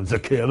gone,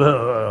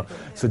 Zacchaeus.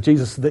 So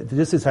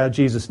this is how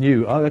Jesus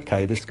knew, oh,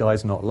 okay, this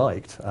guy's not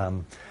liked.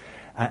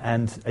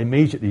 And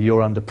immediately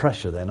you're under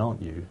pressure then,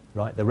 aren't you?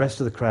 Right? The rest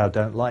of the crowd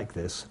don't like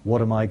this.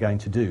 What am I going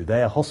to do?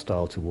 They are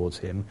hostile towards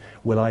him.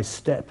 Will I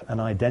step and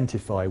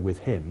identify with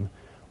him,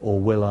 or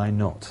will I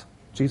not?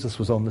 Jesus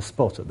was on the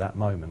spot at that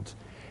moment.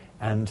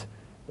 And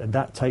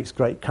that takes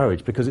great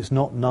courage, because it's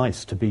not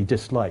nice to be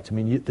disliked. I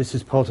mean, this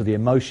is part of the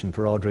emotion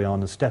for Adrian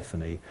and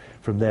Stephanie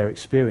from their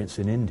experience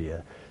in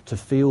India, to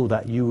feel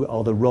that you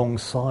are the wrong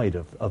side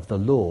of the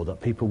law, that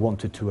people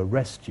wanted to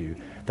arrest you,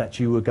 that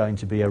you were going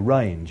to be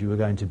arraigned, you were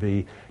going to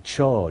be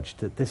charged,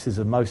 that this is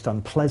a most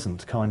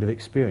unpleasant kind of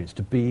experience,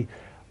 to be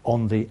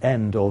on the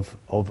end of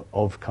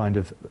kind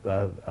of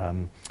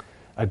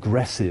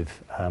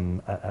aggressive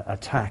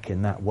attack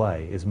in that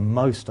way is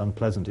most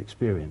unpleasant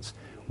experience.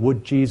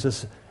 Would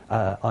Jesus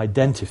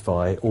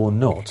identify or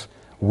not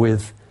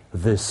with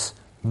this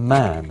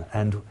man?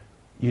 And,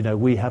 you know,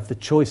 we have the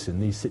choice in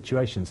these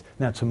situations.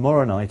 Now,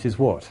 tomorrow night is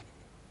what?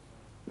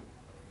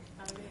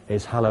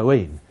 It's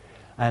Halloween.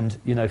 And,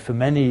 for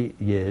many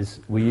years,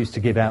 we used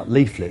to give out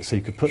leaflets, so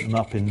you could put them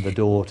up in the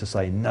door to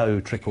say no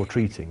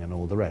trick-or-treating and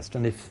all the rest.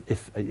 And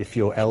if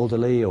you're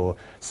elderly or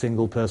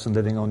single person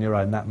living on your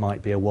own, that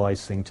might be a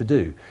wise thing to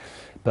do.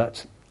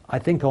 But I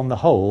think on the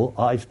whole,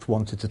 I've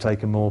wanted to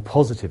take a more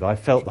positive. I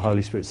felt the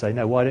Holy Spirit say,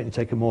 no, why don't you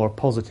take a more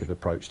positive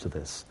approach to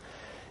this?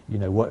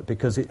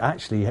 Because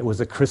it was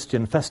a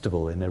Christian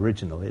festival in the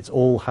original. It's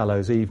All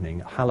Hallows Evening.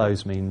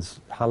 Hallows means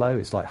hallow,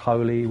 it's like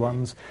holy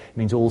ones. It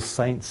means all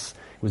saints.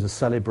 It was a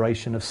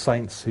celebration of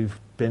saints who've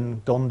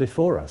gone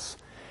before us.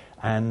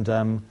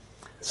 And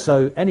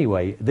so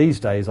anyway, these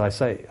days I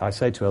say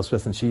to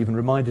Elspeth, and she even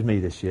reminded me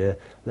this year,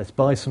 let's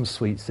buy some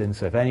sweets in,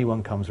 so if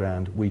anyone comes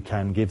round, we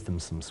can give them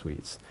some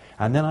sweets.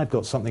 And then I've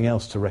got something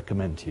else to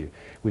recommend to you.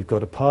 We've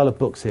got a pile of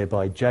books here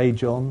by J.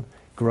 John,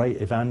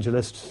 great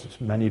evangelist.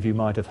 Many of you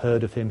might have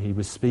heard of him. He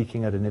was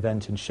speaking at an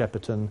event in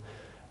Shepperton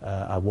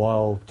a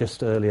while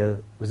just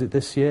earlier. Was it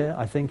this year,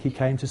 I think, he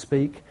came to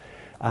speak?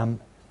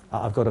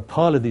 I've got a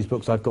pile of these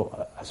books. I've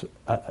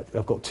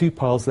got 2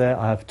 piles there.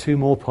 I have 2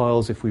 more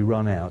piles if we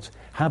run out.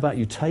 How about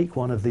you take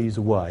one of these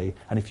away,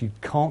 and if you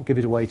can't give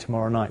it away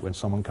tomorrow night when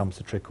someone comes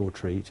to trick or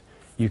treat,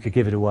 you could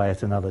give it away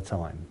at another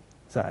time.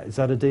 Is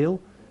that a deal?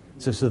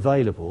 So it's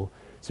available.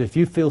 So if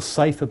you feel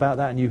safe about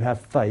that and you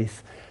have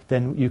faith,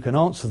 then you can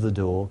answer the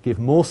door, give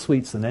more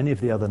sweets than any of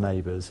the other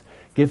neighbours,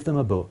 give them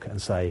a book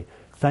and say,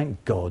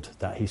 thank God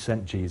that he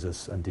sent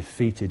Jesus and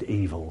defeated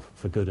evil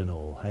for good and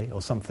all, hey?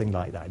 Or something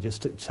like that,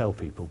 just to tell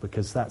people,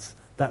 because that's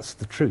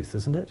the truth,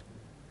 isn't it?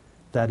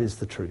 That is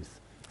the truth.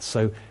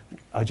 So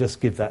I just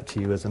give that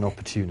to you as an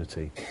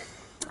opportunity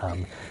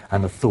and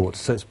a thought.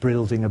 So it's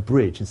building a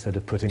bridge instead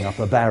of putting up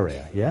a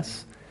barrier,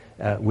 yes?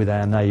 With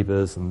our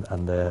neighbours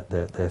and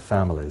their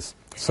families.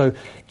 So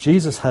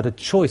Jesus had a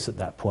choice at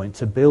that point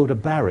to build a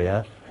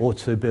barrier or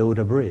to build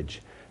a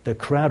bridge. The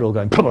crowd all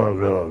going,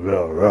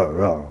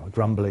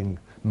 grumbling,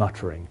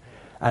 muttering.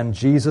 And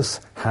Jesus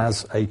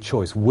has a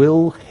choice.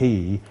 Will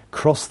he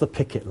cross the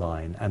picket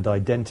line and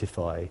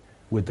identify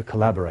with the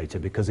collaborator?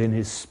 Because in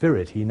his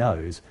spirit he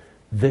knows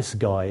this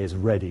guy is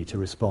ready to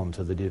respond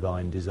to the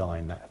divine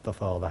design that the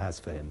Father has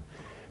for him.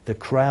 The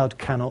crowd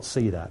cannot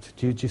see that.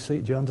 Do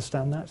you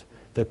understand that?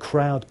 The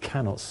crowd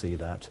cannot see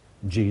that.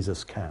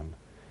 Jesus can.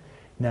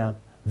 Now,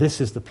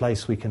 this is the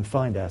place we can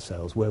find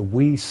ourselves, where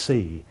we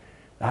see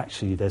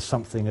actually there's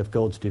something of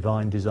God's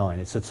divine design.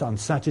 It's an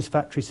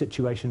unsatisfactory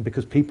situation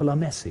because people are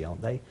messy,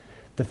 aren't they?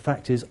 The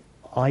fact is,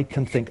 I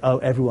can think, oh,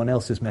 everyone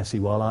else is messy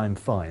while I'm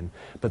fine,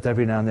 but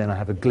every now and then I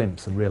have a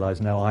glimpse and realise,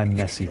 no, I'm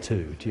messy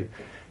too.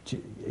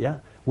 Yeah?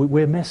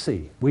 We're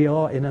messy. We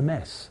are in a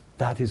mess.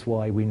 That is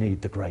why we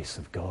need the grace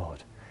of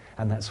God.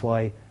 And that's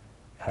why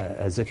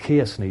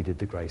Zacchaeus needed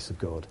the grace of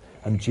God.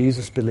 And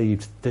Jesus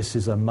believed this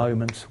is a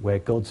moment where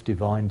God's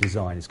divine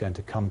design is going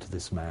to come to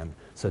this man.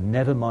 So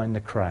never mind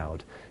the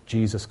crowd.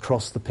 Jesus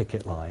crossed the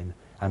picket line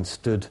and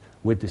stood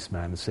with this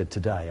man and said,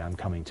 today I'm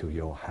coming to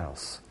your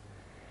house.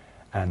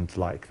 And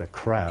like the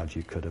crowd,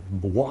 you could have,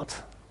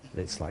 what?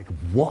 It's like,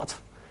 what?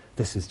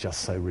 This is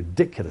just so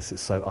ridiculous.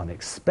 It's so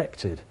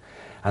unexpected.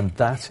 And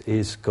that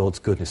is God's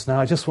goodness. Now,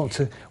 I just want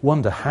to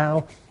wonder,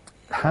 how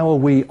are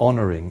we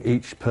honouring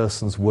each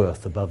person's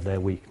worth above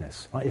their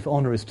weakness? Right? If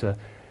honour is to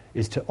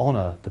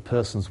honour the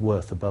person's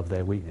worth above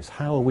their weakness,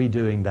 how are we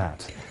doing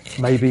that?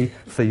 Maybe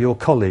for your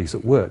colleagues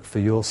at work, for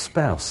your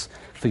spouse,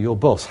 for your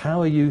boss.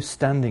 How are you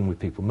standing with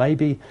people?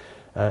 Maybe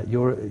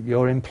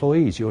your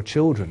employees, your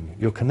children,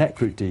 your Connect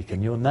Group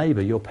deacon, your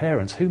neighbour, your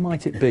parents. Who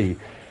might it be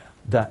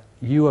that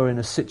you are in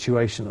a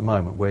situation at the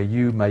moment where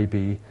you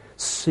maybe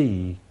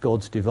see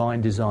God's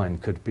divine design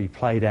could be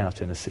played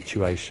out in a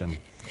situation?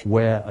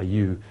 Where are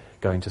you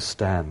going to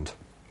stand?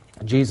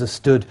 Jesus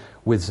stood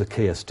with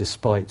Zacchaeus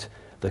despite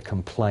the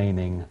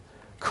complaining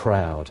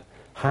crowd.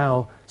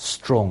 How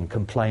strong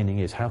complaining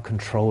is, how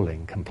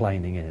controlling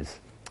complaining is,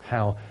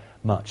 how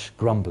much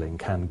grumbling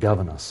can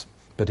govern us.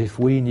 But if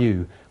we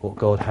knew what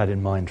God had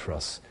in mind for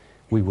us,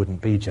 we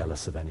wouldn't be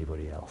jealous of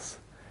anybody else.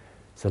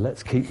 So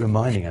let's keep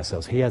reminding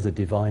ourselves, he has a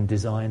divine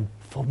design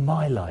for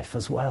my life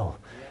as well.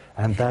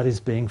 And that is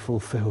being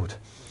fulfilled.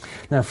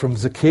 Now, from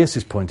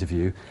Zacchaeus' point of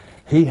view,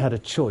 he had a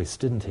choice,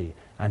 didn't he?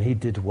 And he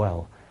did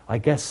well. I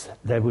guess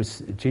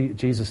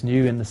Jesus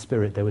knew in the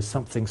spirit there was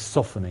something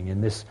softening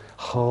in this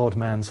hard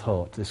man's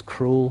heart, this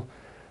cruel,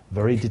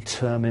 very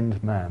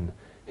determined man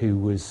who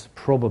was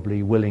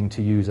probably willing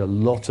to use a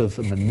lot of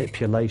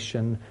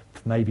manipulation,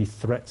 maybe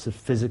threats of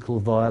physical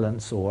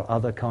violence or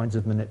other kinds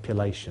of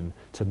manipulation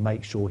to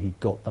make sure he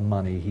got the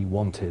money he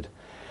wanted.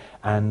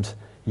 And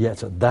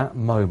yet at that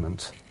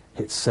moment,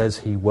 it says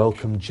he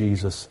welcomed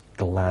Jesus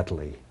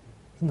gladly.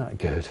 Isn't that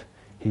good?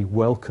 He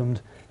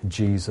welcomed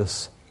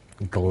Jesus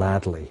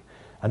gladly.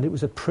 And it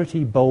was a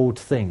pretty bold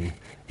thing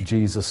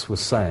Jesus was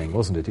saying,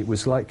 wasn't it? It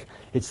was like,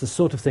 it's the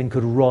sort of thing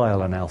could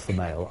rile an alpha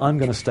male. I'm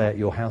going to stay at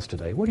your house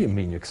today. What do you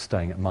mean you're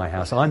staying at my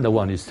house? I'm the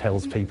one who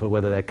tells people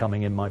whether they're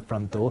coming in my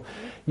front door.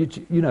 You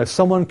know, if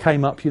someone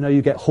came up,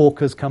 you get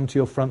hawkers come to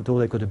your front door,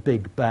 they've got a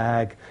big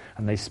bag,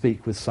 and they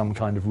speak with some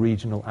kind of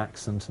regional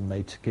accent, and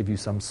they give you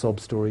some sob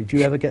story. Do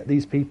you ever get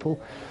these people?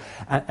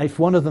 And if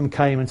one of them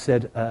came and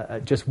said,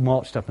 just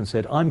marched up and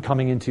said, I'm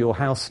coming into your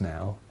house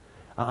now,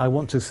 I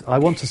want to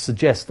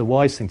suggest the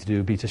wise thing to do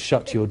would be to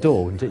shut your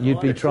door, and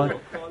you'd be trying.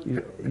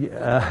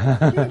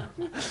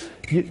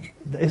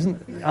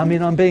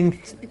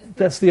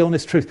 That's the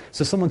honest truth.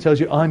 So someone tells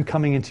you, "I'm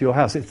coming into your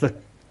house." It's the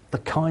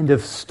kind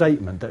of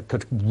statement that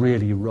could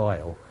really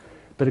rile.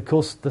 But of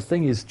course, the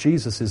thing is,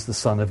 Jesus is the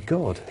Son of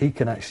God. He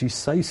can actually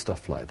say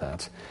stuff like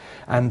that,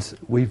 and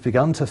we've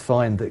begun to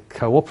find that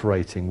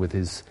cooperating with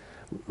his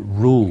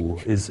rule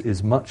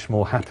is much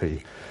more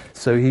happy.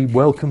 So he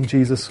welcomed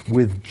Jesus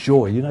with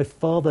joy. You know,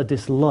 Father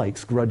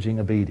dislikes grudging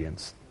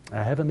obedience.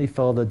 Our Heavenly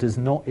Father does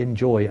not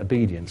enjoy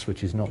obedience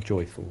which is not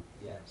joyful.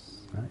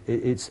 Yes.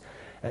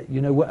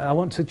 I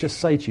want to just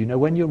say to you,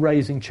 when you're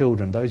raising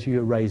children, those of you who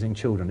are raising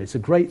children, it's a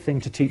great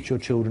thing to teach your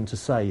children to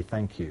say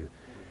thank you.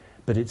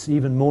 But it's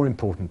even more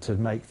important to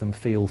make them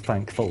feel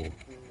thankful.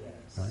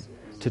 Right?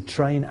 To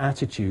train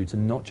attitudes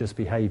and not just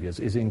behaviours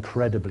is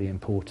incredibly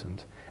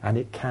important. And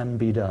it can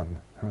be done,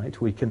 right?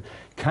 We can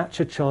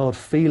catch a child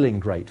feeling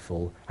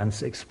grateful and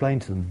explain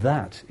to them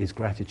that is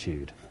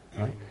gratitude,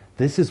 right?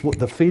 This is what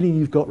the feeling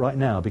you've got right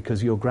now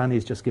because your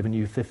granny's just given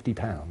you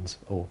 £50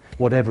 or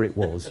whatever it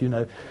was.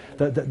 There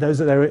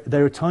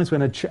are times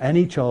when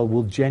any child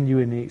will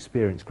genuinely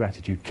experience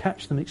gratitude.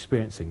 Catch them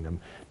experiencing them.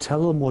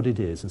 Tell them what it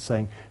is and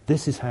saying,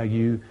 this is how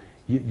you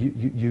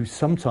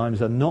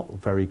sometimes are not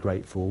very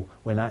grateful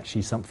when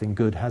actually something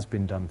good has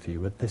been done for you,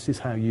 but this is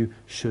how you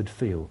should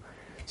feel.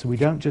 So we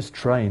don't just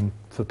train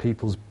for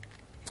people's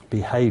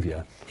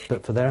behaviour,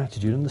 but for their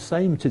attitude. And the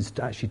same is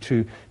actually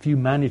true if you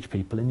manage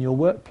people in your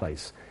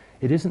workplace.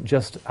 It isn't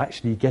just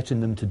actually getting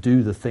them to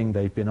do the thing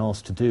they've been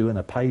asked to do and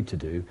are paid to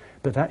do,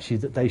 but actually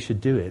that they should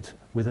do it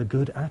with a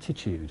good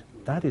attitude.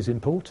 That is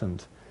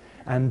important.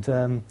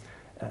 And,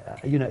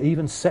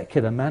 even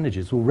secular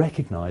managers will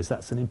recognise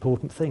that's an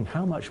important thing.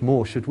 How much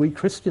more should we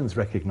Christians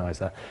recognise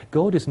that?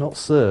 God is not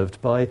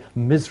served by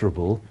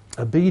miserable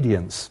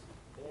obedience.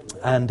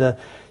 And,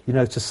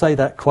 to say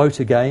that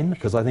quote again,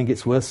 because I think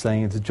it's worth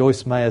saying, it's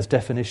Joyce Meyer's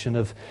definition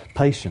of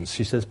patience.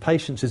 She says,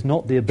 patience is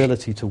not the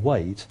ability to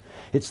wait,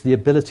 it's the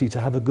ability to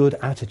have a good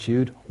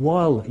attitude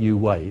while you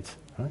wait.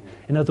 Right?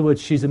 In other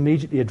words, she's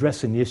immediately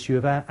addressing the issue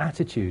of our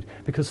attitude,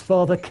 because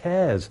Father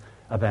cares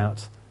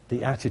about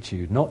the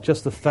attitude, not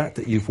just the fact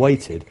that you've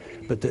waited,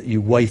 but that you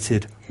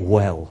waited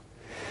well.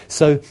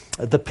 So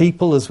the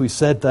people, as we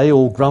said, they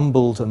all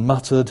grumbled and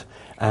muttered,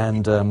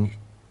 and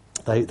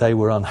they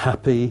were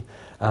unhappy.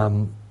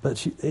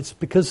 But it's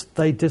because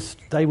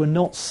they were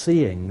not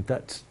seeing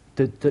that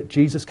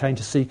Jesus came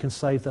to seek and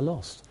save the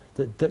lost.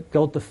 That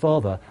God the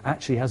Father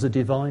actually has a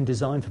divine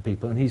design for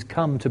people, and he's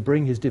come to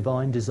bring his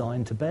divine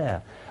design to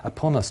bear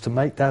upon us to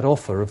make that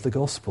offer of the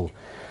gospel.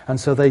 And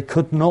so they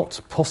could not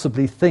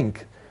possibly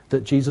think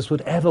that Jesus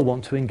would ever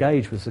want to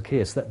engage with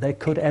Zacchaeus, that there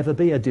could ever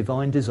be a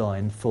divine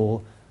design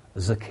for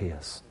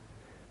Zacchaeus.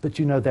 But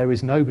there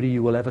is nobody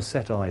you will ever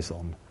set eyes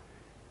on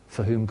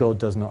for whom God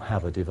does not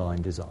have a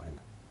divine design.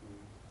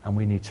 And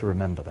we need to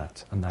remember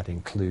that, and that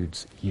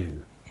includes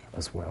you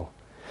as well.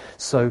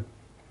 So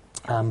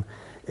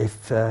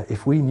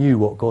if we knew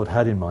what God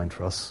had in mind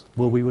for us,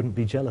 we wouldn't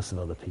be jealous of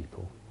other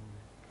people.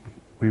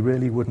 We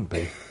really wouldn't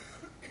be.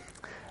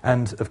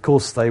 And, of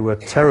course, they were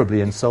terribly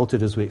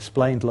insulted. As we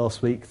explained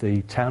last week,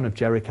 the town of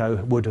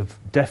Jericho would have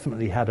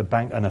definitely had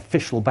an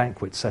official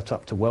banquet set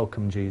up to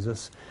welcome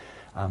Jesus.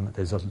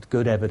 There's a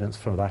good evidence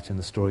for that in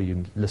the story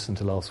you listened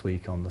to last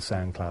week on the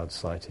SoundCloud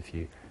site if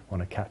you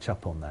want to catch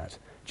up on that.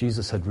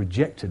 Jesus had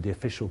rejected the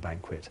official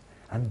banquet,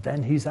 and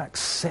then he's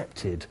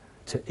accepted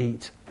to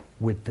eat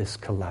with this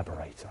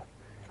collaborator.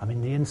 I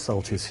mean, the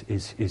insult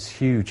is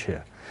huge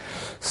here.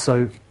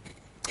 So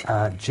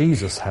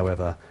Jesus,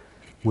 however,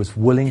 was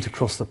willing to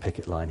cross the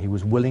picket line. He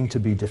was willing to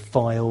be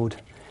defiled,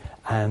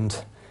 and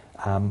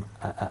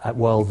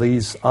while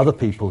these other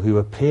people who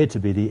appeared to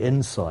be the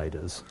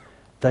insiders,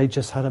 they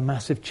just had a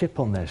massive chip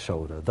on their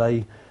shoulder.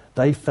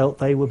 They felt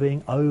they were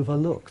being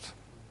overlooked.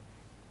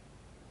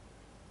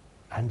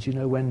 And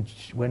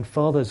when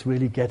Father's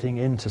really getting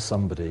into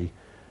somebody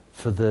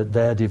for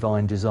their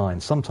divine design,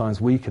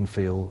 sometimes we can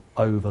feel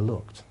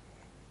overlooked.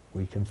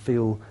 We can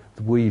feel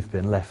that we've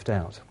been left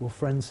out. Well,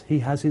 friends, he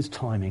has his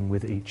timing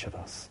with each of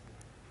us.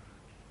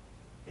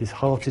 His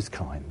heart is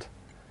kind.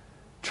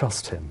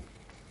 Trust him.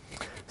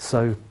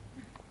 So,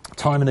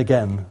 time and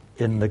again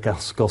in the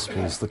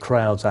Gospels, the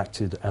crowds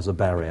acted as a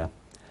barrier.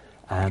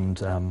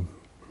 And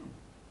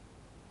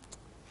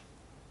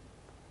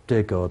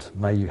dear God,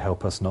 may you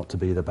help us not to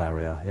be the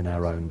barrier in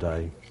our own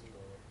day.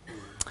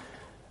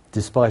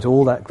 Despite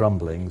all that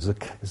grumbling,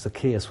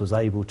 Zacchaeus was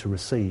able to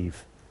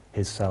receive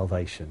his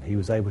salvation. He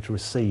was able to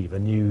receive a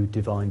new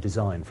divine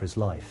design for his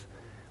life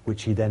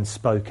which he then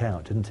spoke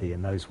out, didn't he,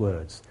 in those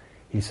words.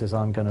 He says,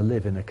 I'm going to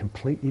live in a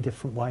completely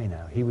different way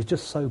now. He was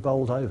just so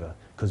bowled over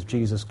because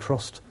Jesus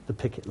crossed the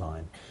picket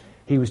line.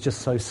 He was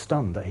just so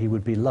stunned that he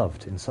would be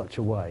loved in such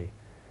a way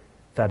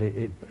that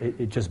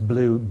it just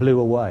blew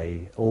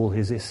away all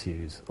his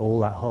issues.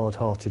 All that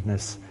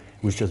hard-heartedness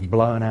was just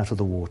blown out of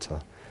the water.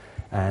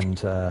 And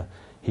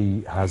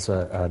he has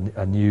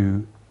a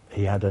new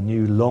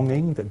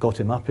longing that got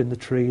him up in the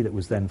tree that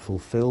was then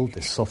fulfilled,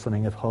 this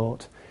softening of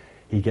heart.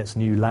 He gets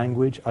new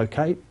language.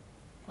 Okay,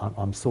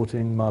 I'm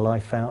sorting my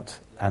life out,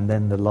 and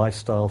then the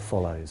lifestyle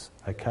follows.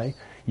 Okay,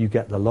 you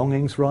get the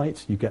longings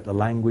right, you get the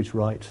language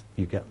right,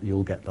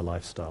 you'll get the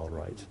lifestyle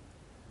right.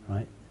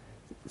 Right?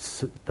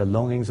 So the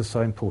longings are so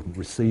important.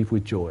 Receive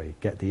with joy.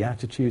 Get the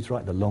attitudes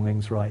right, the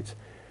longings right,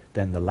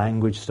 then the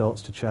language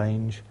starts to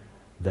change,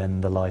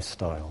 then the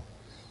lifestyle.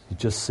 You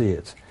just see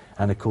it.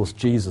 And of course,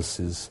 Jesus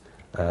is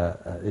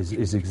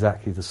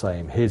exactly the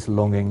same. His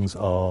longings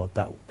are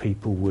that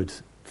people would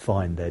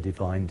find their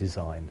divine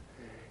design.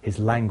 His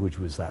language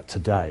was that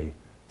today,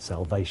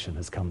 salvation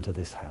has come to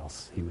this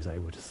house, he was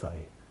able to say.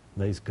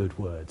 Those good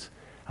words.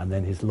 And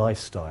then his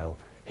lifestyle,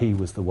 he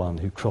was the one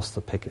who crossed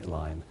the picket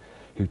line,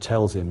 who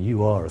tells him,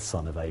 you are a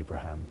son of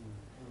Abraham,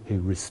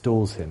 who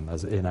restores him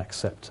as in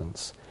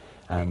acceptance,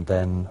 and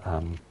then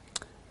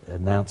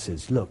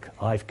announces, look,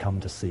 I've come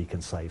to seek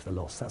and save the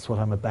lost. That's what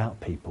I'm about,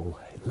 people.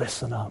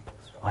 Listen up.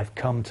 I've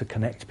come to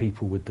connect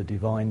people with the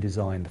divine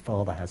design the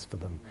Father has for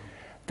them.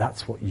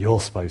 That's what you're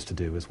supposed to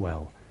do as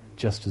well.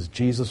 Just as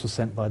Jesus was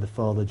sent by the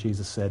Father,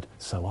 Jesus said,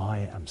 so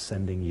I am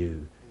sending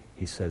you,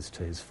 he says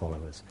to his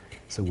followers.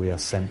 So we are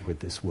sent with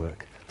this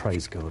work.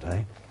 Praise God,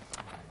 eh?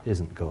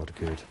 Isn't God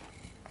good?